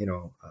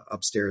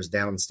 upstairs,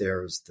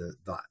 downstairs, the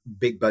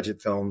big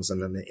budget films,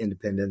 and then the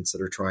independents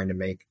that are trying to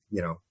make,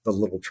 the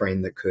little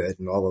train that could,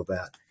 and all of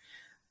that.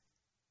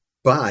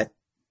 But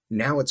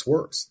now it's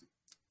worse.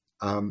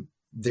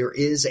 There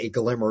is a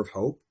glimmer of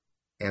hope,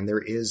 and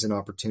there is an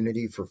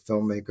opportunity for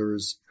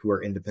filmmakers who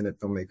are independent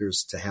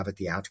filmmakers to have a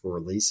theatrical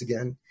release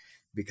again,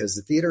 because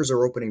the theaters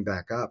are opening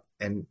back up,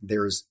 and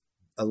there's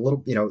a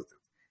little,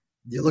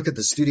 you look at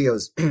the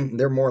studios,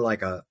 they're more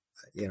like a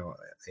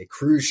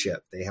cruise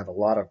ship. They have a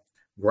lot of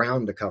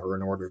ground to cover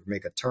in order to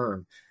make a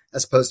turn,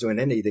 as opposed to an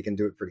indie, they can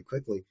do it pretty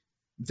quickly.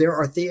 There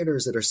are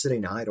theaters that are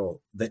sitting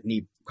idle that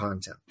need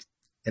content.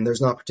 And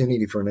there's an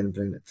opportunity for an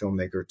independent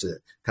filmmaker to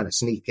kind of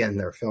sneak in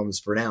their films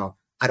for now.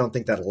 I don't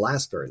think that'll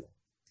last very long.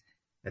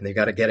 And they've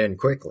got to get in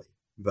quickly.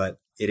 But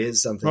it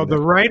is something. Well, the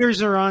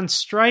writers are on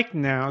strike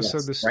now, yes, so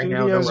the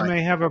studios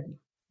may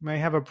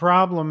have a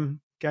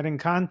problem getting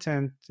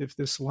content if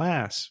this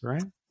lasts,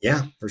 right?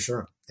 Yeah, for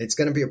sure. It's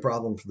going to be a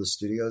problem for the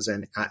studios,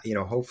 and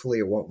hopefully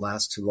it won't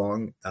last too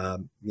long.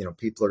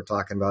 People are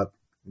talking about,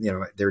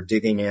 they're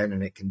digging in,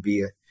 and it could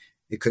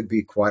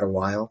be quite a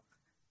while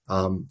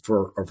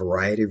for a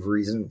variety of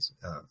reasons.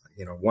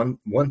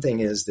 One thing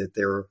is that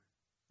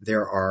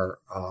there are.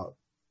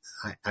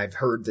 I've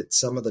heard that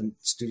some of the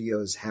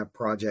studios have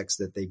projects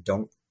that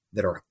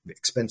are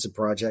expensive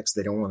projects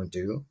they don't want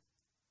to do,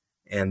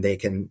 and they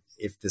can,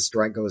 if the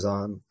strike goes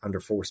on under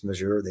force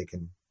majeure, they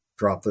can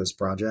drop those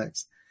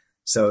projects.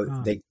 So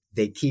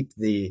they keep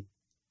they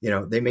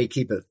may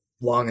keep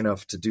long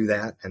enough to do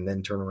that and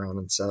then turn around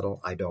and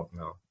settle? I don't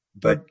know.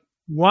 But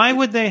why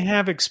would they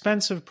have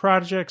expensive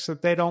projects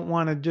that they don't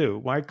want to do?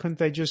 Why couldn't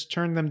they just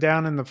turn them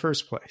down in the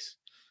first place?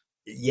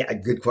 Yeah,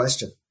 good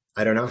question.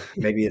 I don't know.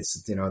 Maybe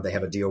it's, they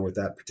have a deal with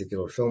that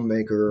particular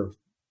filmmaker.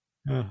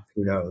 Who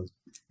knows?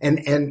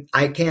 And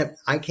I can't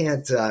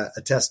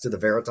attest to the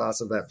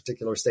veritas of that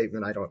particular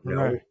statement. I don't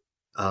know.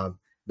 Right.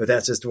 But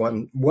that's just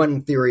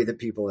one theory that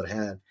people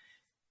had.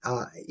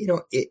 I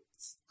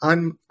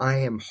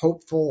am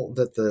hopeful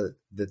that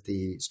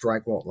the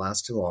strike won't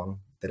last too long,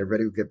 that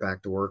everybody will get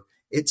back to work.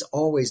 It's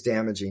always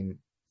damaging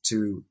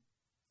to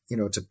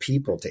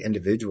people, to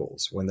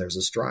individuals when there's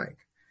a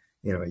strike.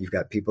 You've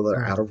got people that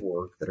are out of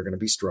work that are going to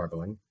be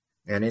struggling.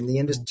 And in the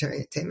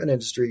entertainment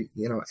industry,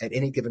 at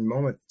any given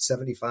moment,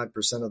 75%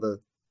 of the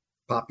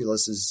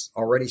populace is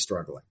already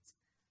struggling.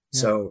 Yeah.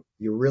 So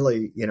you're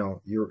really,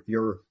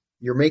 you're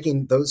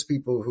making those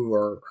people who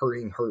are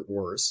hurt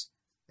worse.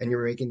 And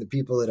you're making the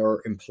people that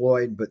are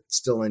employed but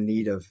still in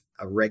need of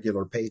a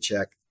regular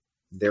paycheck,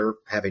 they're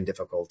having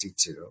difficulty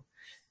too.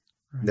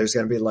 Right. There's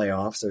going to be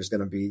layoffs. There's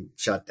going to be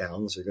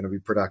shutdowns. There's going to be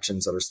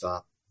productions that are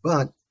stopped.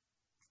 But,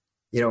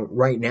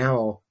 right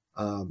now,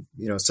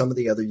 some of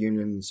the other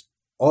unions,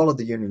 all of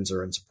the unions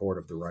are in support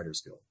of the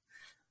Writers Guild.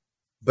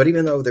 But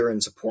even though they're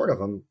in support of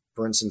them,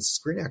 for instance,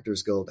 Screen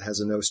Actors Guild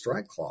has a no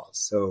strike clause.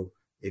 So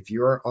if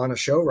you're on a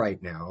show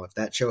right now, if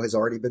that show has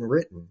already been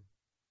written,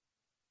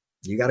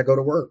 you got to go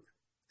to work.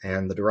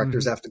 And the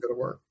directors have to go to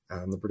work,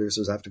 and the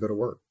producers have to go to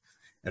work,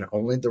 and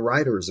only the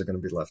writers are going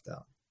to be left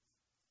out.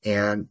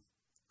 And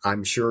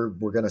I'm sure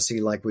we're going to see,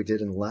 like we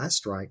did in the last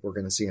strike, we're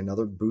going to see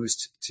another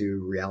boost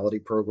to reality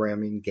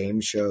programming,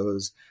 game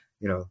shows,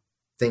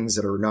 things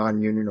that are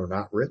non-union or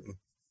not written,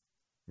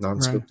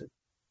 non-scripted.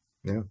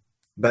 Right. Yeah.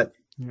 But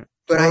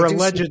or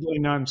allegedly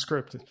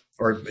non-scripted.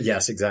 Or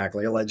yes,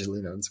 exactly.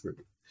 Allegedly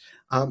non-scripted.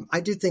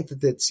 I do think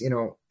that it's,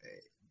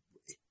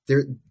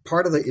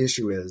 part of the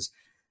issue is,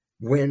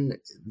 when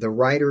the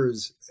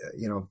writers,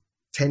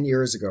 10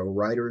 years ago,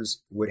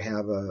 writers would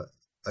have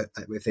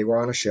if they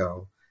were on a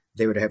show,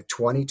 they would have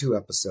 22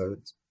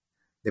 episodes.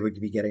 They would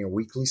be getting a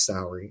weekly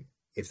salary.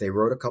 If they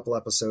wrote a couple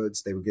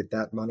episodes, they would get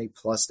that money,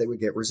 plus they would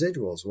get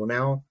residuals. Well,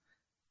 now,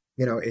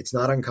 it's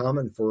not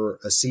uncommon for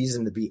a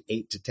season to be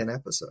 8 to 10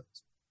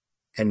 episodes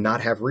and not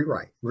have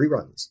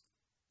reruns.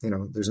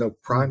 There's no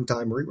prime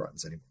time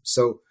reruns anymore.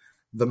 So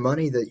the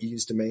money that you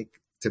used to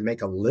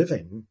make a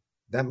living,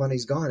 that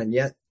money's gone. And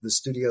yet the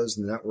studios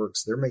and the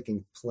networks, they're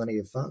making plenty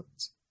of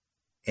funds.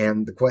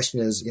 And the question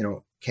is,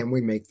 can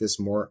we make this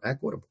more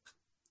equitable?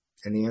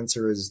 And the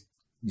answer is,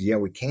 yeah,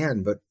 we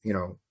can, but,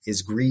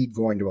 is greed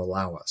going to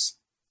allow us?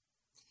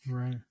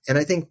 Right. And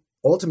I think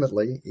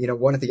ultimately,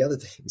 one of the other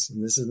things,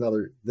 and this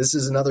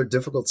is another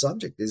difficult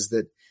subject, is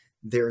that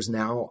there's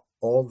now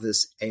all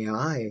this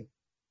AI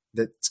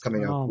that's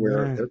coming up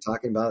where they're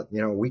talking about,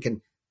 we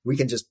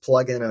can just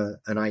plug in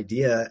an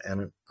idea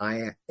and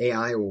an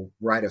AI will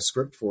write a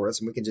script for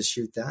us and we can just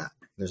shoot that.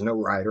 There's no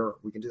writer.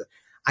 We can do that.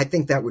 I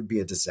think that would be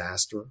a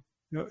disaster.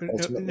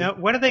 Now,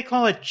 what do they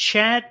call it?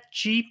 Chat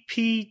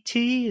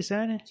GPT? Is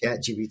that it? Chat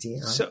GPT.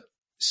 Huh?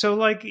 So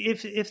like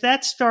if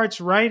that starts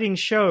writing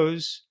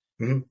shows,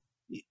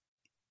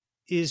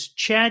 is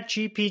Chat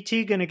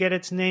GPT going to get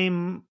its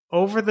name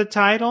over the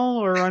title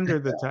or under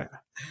the title?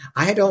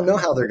 I don't know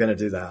how they're going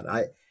to do that.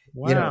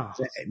 Wow.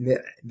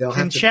 They'll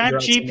Can have to Chat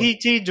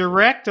GPT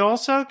direct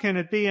also? Can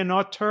it be an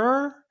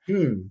auteur?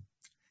 You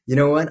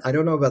know what? I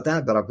don't know about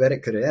that, but I bet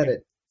it could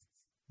edit.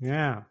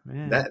 Yeah,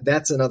 man.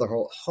 That's another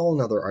whole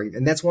nother argument.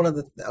 And that's one of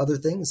the other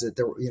things that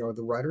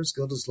the Writers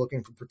Guild is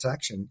looking for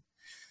protection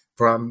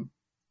from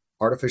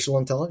artificial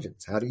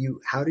intelligence. How do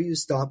you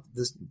stop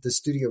the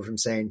studio from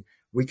saying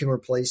we can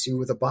replace you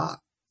with a bot?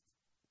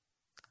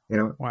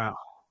 Wow.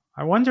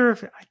 I wonder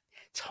if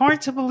it's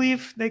hard to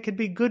believe they could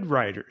be good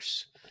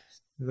writers.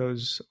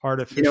 Those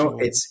artificial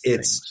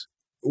things.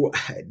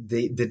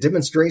 The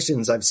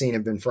demonstrations I've seen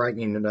have been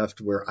frightening enough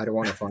to where I don't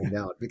want to find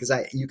out, because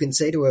you can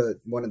say to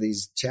one of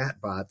these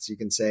chat bots, you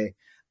can say,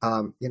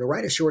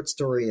 write a short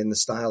story in the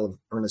style of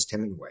Ernest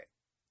Hemingway.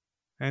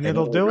 And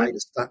it'll do it?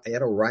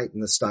 It'll write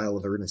in the style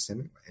of Ernest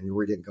Hemingway. And you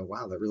read it and go,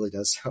 wow, that really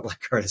does sound like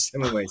Ernest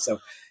Hemingway. So,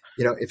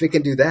 if it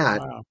can do that,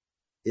 wow.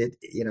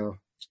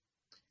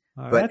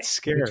 But that's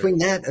scary. Between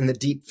that and the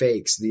deep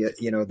fakes,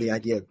 the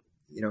idea,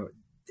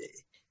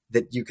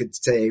 that you could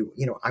say,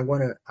 I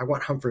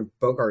want Humphrey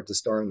Bogart to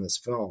star in this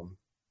film,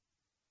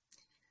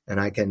 and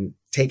I can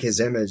take his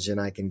image and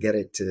I can get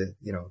it to,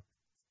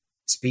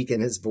 speak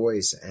in his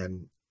voice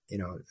and,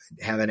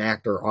 have an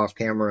actor off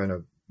camera in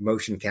a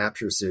motion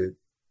capture suit,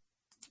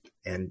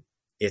 and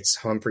it's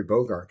Humphrey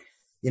Bogart.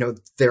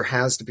 There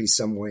has to be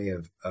some way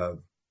of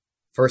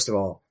first of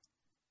all,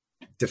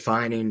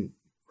 defining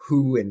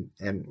who and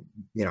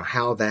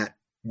how that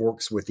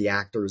works with the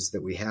actors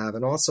that we have.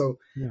 And also,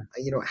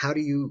 how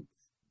do you,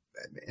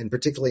 and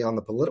particularly on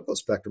the political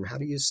spectrum, how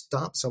do you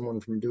stop someone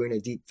from doing a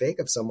deep fake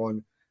of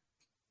someone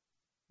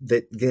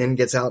that then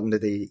gets out into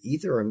the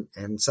ether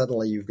and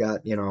suddenly you've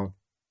got,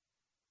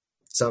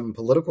 some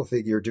political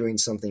figure doing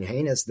something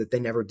heinous that they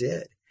never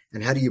did?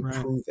 And how do you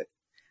prove it?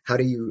 How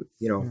do you,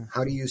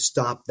 how do you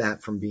stop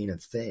that from being a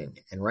thing?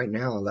 And right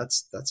now,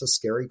 that's a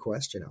scary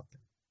question out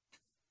there.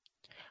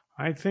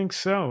 I think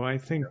so. I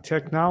think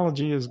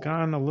technology has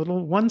gone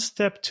one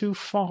step too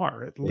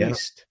far, at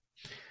least.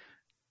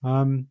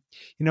 When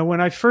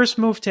I first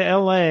moved to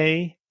LA,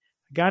 I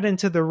got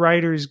into the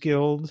Writers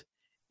Guild,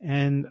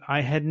 and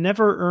I had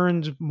never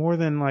earned more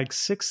than like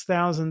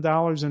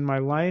 $6,000 in my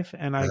life.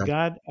 And I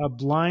got a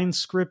blind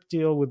script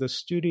deal with a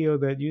studio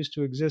that used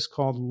to exist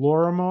called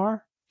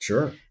Lorimar.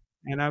 Sure.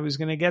 And I was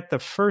going to get the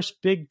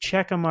first big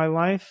check of my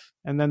life.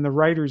 And then the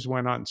writers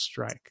went on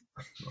strike.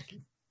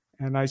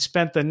 And I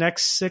spent the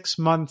next 6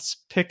 months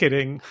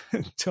picketing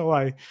until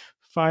I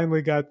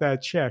finally got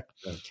that check.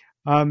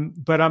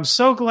 But I'm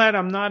so glad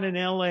I'm not in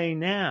LA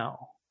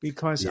now,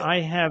 because I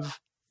have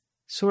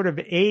sort of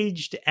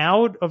aged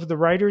out of the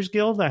Writers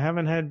Guild. I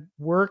haven't had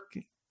work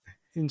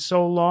in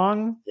so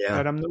long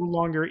that I'm no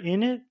longer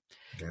in it.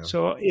 Yeah.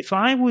 So if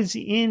I was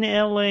in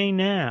LA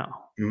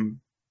now,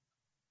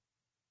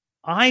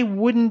 I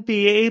wouldn't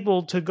be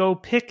able to go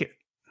picket.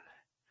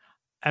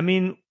 I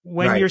mean,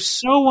 when you're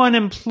so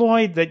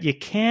unemployed that you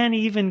can't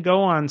even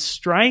go on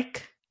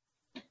strike,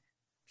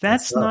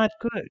 that's not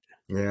good.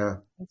 Yeah,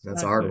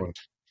 that's a hard one.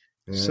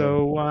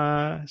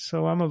 Yeah.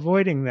 So I'm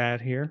avoiding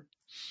that here.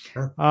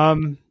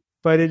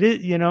 But it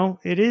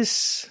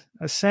is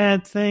a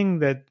sad thing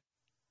that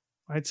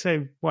I'd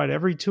say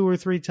every 2 or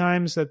 3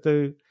 times that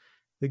the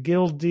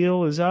guild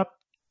deal is up,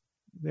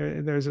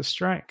 there's a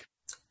strike.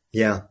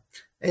 Yeah,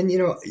 and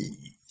it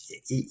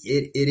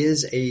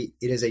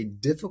is a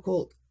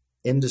difficult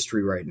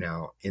industry right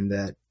now, in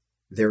that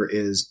there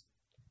is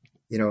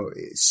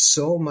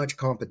so much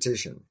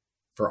competition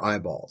for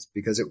eyeballs,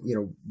 because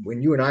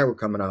when you and I were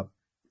coming up,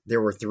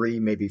 there were 3,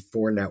 maybe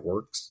 4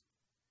 networks.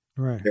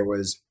 Right. There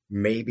was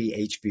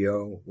maybe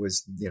HBO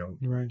was,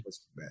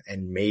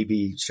 and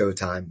maybe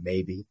Showtime,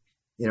 maybe,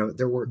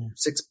 there were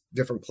 6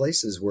 different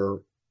places where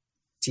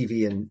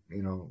TV and,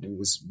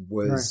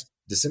 was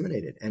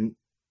disseminated, and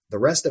the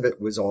rest of it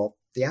was all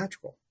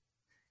theatrical.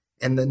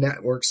 And the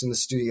networks and the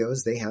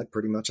studios, they had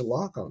pretty much a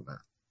lock on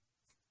that.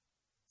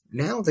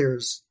 Now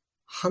there's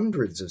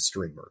hundreds of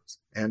streamers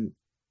and,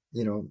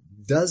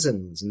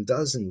 dozens and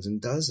dozens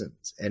and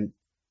dozens. And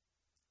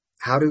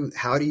how do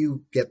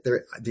you get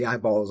the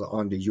eyeballs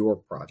onto your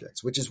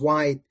projects? Which is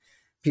why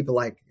people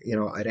like,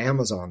 at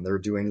Amazon, they're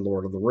doing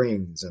Lord of the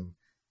Rings, and,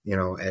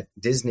 at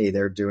Disney,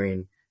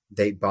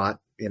 they bought,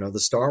 the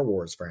Star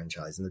Wars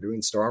franchise, and they're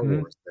doing Star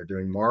Wars, they're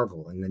doing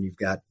Marvel. And then you've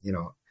got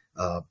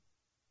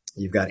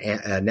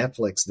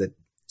Netflix that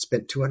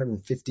spent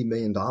 $250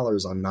 million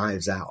on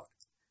Knives Out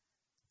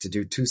to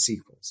do 2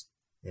 sequels.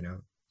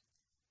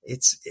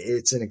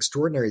 It's an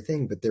extraordinary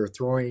thing, but they're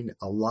throwing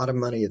a lot of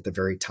money at the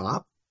very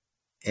top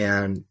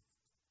and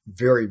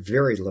very,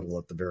 very little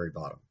at the very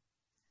bottom.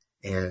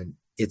 And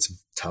it's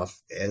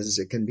tough as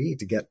it can be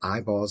to get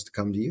eyeballs to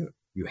come to you.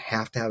 You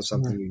have to have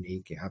something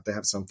unique. You have to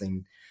have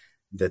something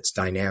that's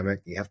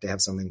dynamic. You have to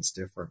have something that's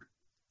different.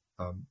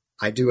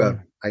 I do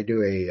a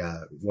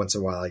once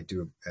in a while, I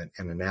do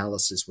an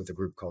analysis with a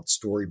group called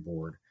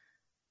Storyboard.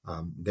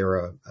 They're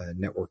a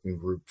networking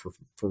group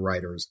for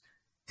writers,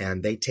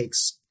 and they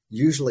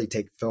usually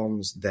take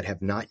films that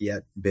have not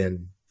yet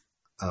been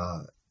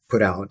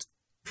put out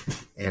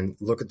and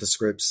look at the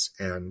scripts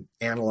and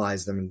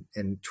analyze them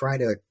and try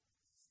to,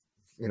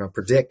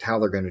 predict how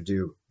they're going to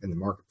do in the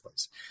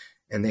marketplace.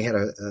 And they had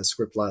a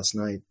script last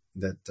night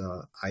that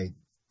I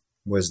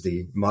was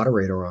the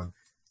moderator on,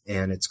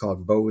 and it's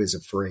called Beau is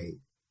Afraid.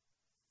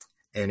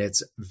 And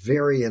it's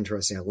very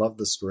interesting. I love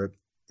the script.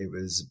 It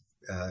was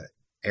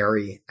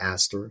Ari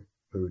Aster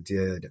who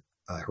did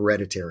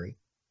Hereditary,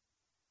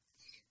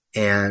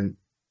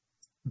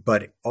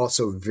 but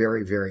also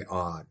very, very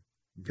odd,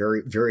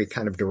 very, very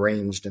kind of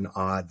deranged and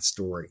odd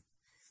story,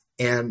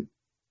 and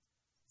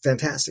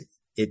fantastic.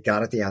 It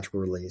got a theatrical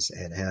release.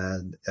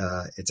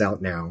 It's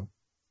out now.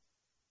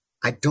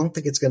 I don't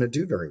think it's going to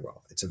do very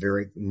well. It's a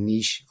very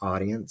niche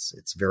audience.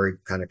 It's very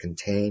kind of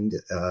contained,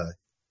 a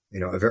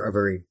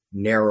very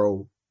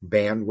narrow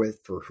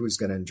bandwidth for who's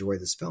going to enjoy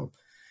this film,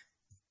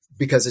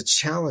 because it's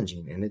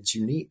challenging and it's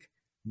unique.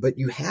 But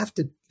you have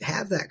to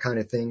have that kind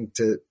of thing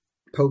to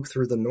poke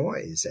through the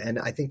noise. And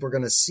I think we're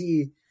going to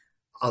see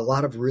a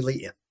lot of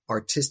really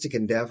artistic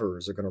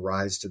endeavors are going to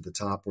rise to the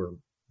top where,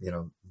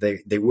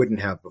 they wouldn't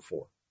have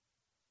before.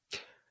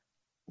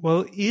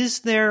 Well,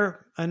 is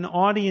there an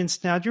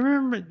audience now? Do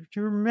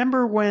you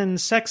remember when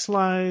Sex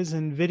Lies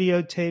and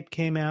Videotape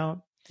came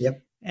out?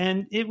 Yep.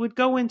 And it would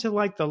go into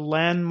like the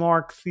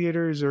landmark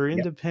theaters or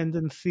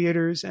independent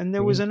theaters, and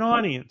there was an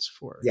audience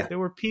for it. Yeah. There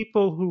were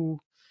people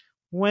who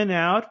went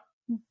out,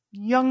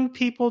 young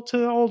people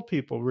to old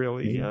people,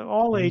 really.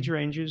 All age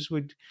ranges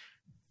would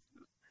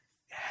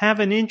have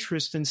an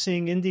interest in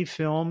seeing indie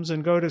films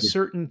and go to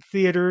certain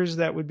theaters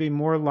that would be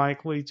more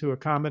likely to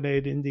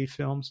accommodate indie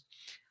films.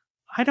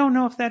 I don't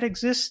know if that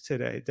exists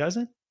today, does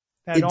it?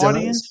 That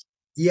audience? Does.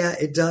 Yeah,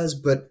 it does,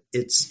 but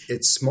it's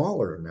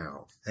smaller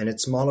now. And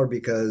it's smaller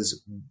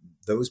because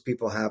those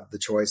people have the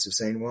choice of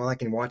saying, well, I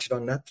can watch it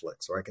on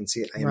Netflix or I can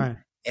see it.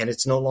 And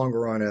it's no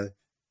longer on a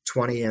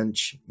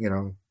 20-inch,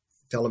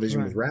 television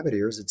Right. with rabbit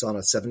ears. It's on a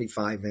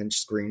 75-inch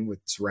screen with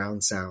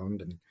surround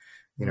sound and,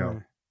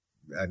 Right.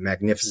 a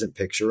magnificent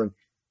picture. And,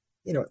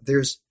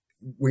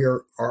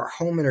 our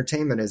home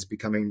entertainment is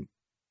becoming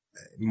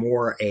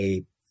more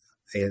a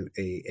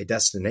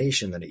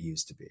destination than it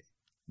used to be.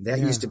 That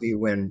Yeah. used to be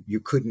when you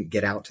couldn't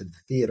get out to the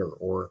theater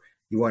or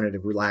you wanted to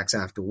relax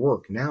after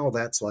work. Now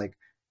that's like,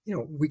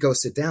 we go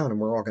sit down and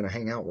we're all going to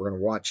hang out. We're going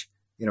to watch,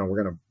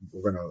 we're going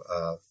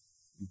to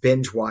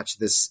binge watch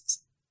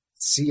this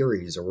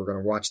series, or we're going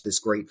to watch this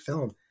great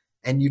film.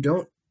 And you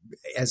don't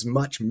as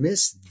much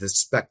miss the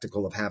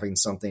spectacle of having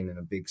something in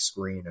a big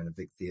screen and a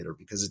big theater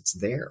because it's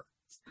there.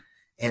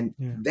 And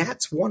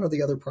that's one of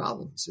the other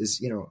problems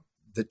is,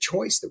 the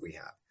choice that we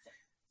have.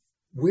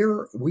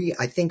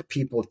 I think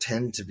people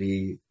tend to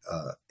be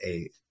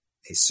a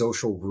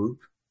social group.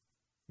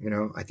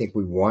 I think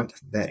we want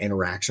that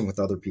interaction with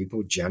other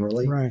people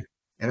generally. Right.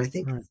 And I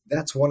think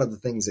that's one of the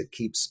things that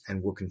keeps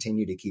and will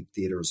continue to keep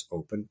theaters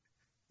open,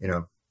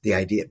 the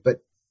idea.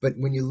 But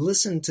when you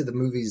listen to the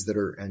movies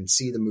and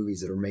see the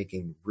movies that are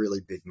making really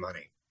big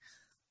money,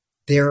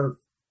 they're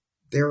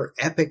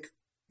epic,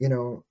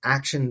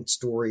 action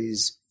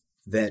stories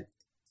that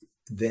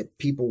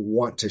people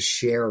want to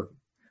share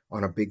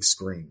on a big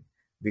screen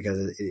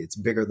because it's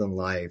bigger than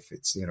life.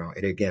 It's,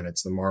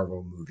 it's the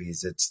Marvel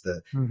movies. It's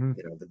the,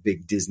 the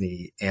big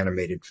Disney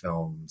animated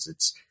films.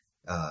 It's,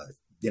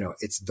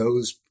 it's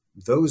those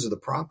are the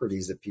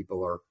properties that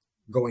people are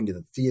going to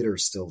the theater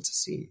still to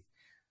see.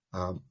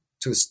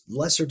 To a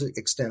lesser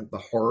extent, the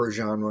horror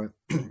genre,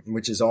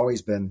 which has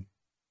always been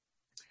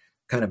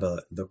kind of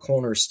the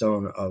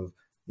cornerstone of,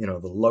 the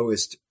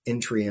lowest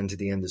entry into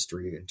the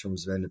industry in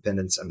terms of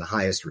independence and the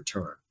highest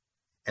return.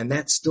 And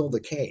that's still the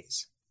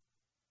case.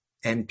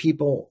 And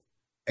people,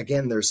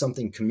 again, there's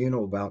something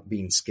communal about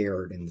being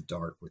scared in the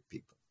dark with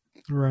people.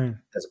 Right.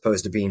 As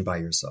opposed to being by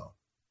yourself.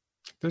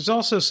 There's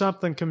also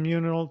something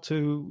communal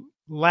to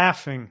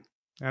laughing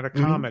at a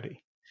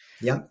comedy.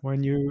 Yeah.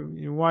 When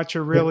you watch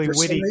a really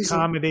witty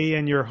comedy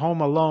and you're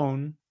home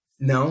alone.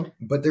 No,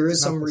 but there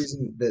is some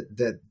reason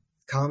that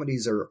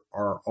comedies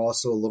are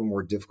also a little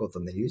more difficult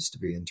than they used to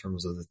be in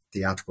terms of the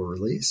theatrical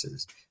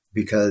releases,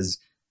 because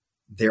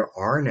there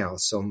are now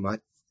so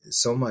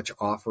much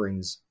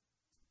offerings,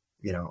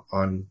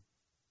 on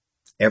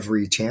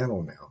every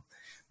channel now.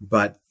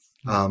 But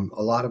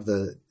a lot of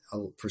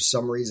for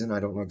some reason, I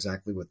don't know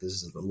exactly what this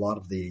is, a lot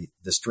of the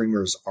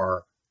streamers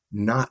are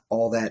not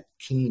all that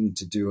keen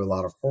to do a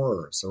lot of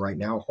horror. So right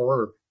now,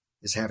 horror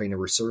is having a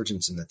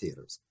resurgence in the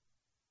theaters.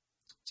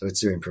 So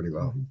it's doing pretty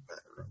well.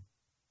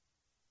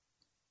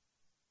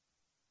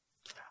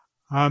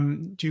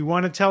 Do you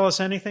want to tell us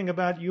anything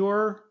about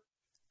your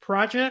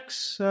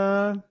projects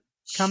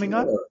coming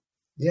up?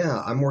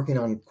 Yeah, I'm working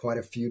on quite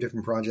a few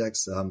different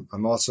projects. I'm a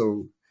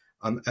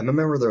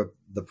member of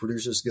the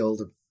Producers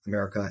Guild of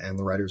America and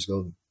the Writers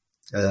Guild.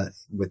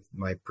 With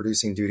my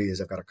producing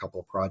duties, I've got a couple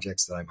of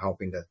projects that I'm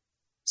helping to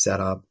set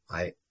up.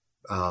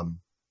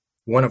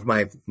 One of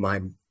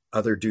my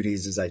other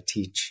duties is I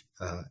teach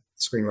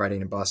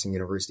screenwriting at Boston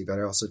University, but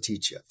I also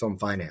teach film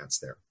finance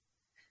there.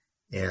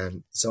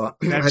 And so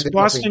that's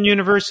Boston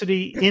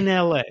University in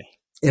LA.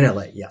 In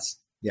LA, yes.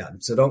 Yeah.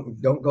 So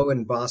don't go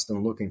in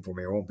Boston looking for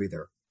me. I won't be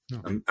there.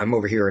 No. I'm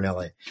over here in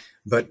LA.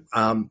 But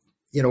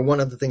one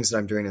of the things that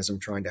I'm doing is I'm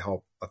trying to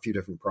help a few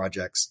different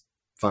projects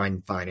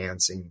find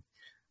financing,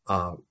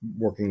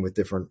 working with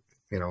different,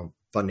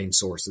 funding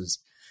sources,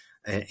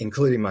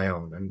 including my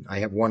own. And I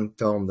have one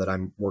film that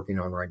I'm working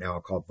on right now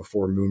called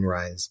Before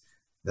Moonrise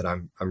that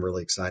I'm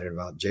really excited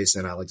about.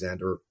 Jason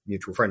Alexander,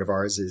 mutual friend of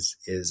ours,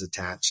 is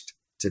attached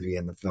to be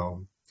in the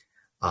film.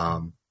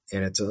 And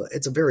it's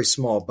a very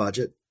small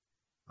budget.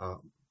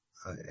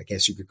 I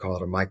guess you could call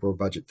it a micro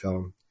budget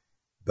film,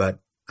 but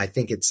I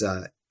think it's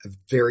a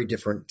very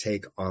different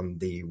take on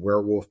the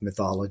werewolf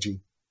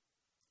mythology.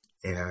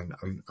 And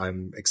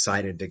I'm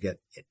excited to get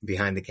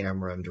behind the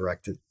camera and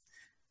direct it.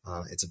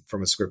 It's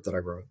from a script that I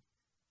wrote.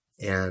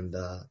 And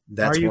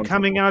that's. Are you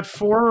coming out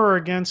for or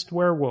against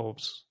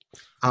werewolves?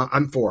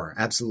 I'm for,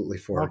 absolutely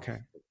for. Okay.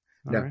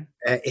 All right.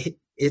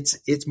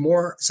 It's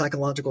more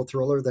psychological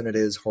thriller than it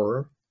is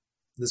horror,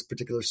 this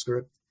particular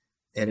script.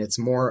 And it's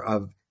more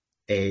of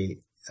a,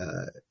 I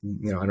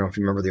don't know if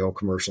you remember the old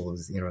commercial of,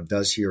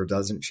 does she or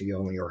doesn't she?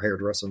 Only her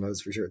hairdresser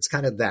knows for sure. It's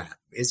kind of that.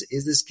 Is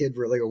this kid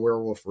really a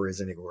werewolf or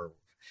isn't he a werewolf?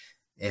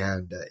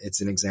 And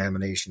it's an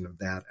examination of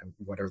that and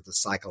what are the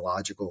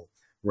psychological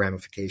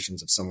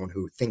ramifications of someone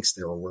who thinks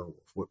they're a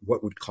werewolf.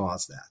 What would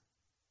cause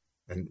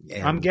that? And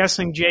I'm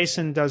guessing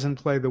Jason doesn't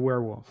play the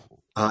werewolf.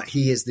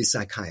 He is the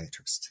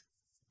psychiatrist.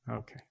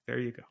 Okay, there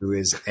you go. Who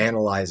is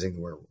analyzing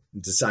the werewolf,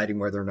 deciding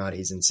whether or not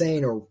he's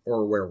insane or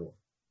a werewolf.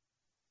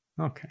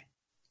 Okay.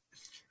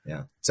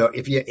 Yeah. So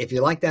if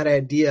you like that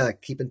idea,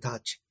 keep in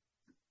touch.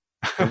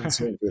 Come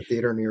to a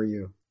theater near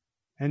you.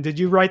 And did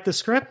you write the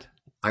script?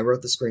 I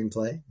wrote the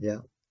screenplay.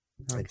 Yeah.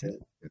 Okay. I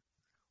did.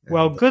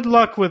 Well, good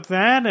luck with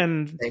that,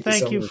 and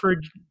thank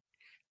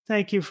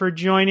you for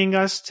joining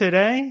us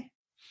today.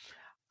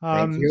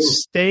 Thank you.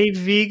 Stay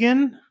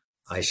vegan.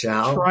 I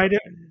shall.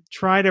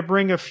 try to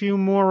bring a few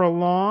more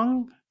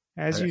along.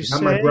 As you Not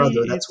say, my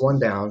brother. That's one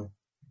down.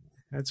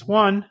 That's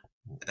one.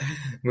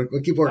 We'll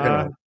keep working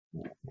on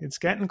it. It's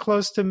getting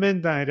close to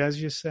midnight,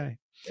 as you say.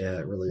 Yeah,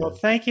 it really Well, is.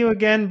 thank you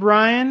again,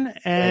 Brian.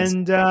 Thanks.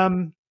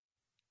 And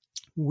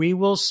we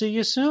will see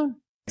you soon.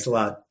 Thanks a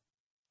lot.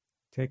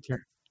 Take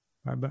care.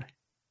 Bye-bye.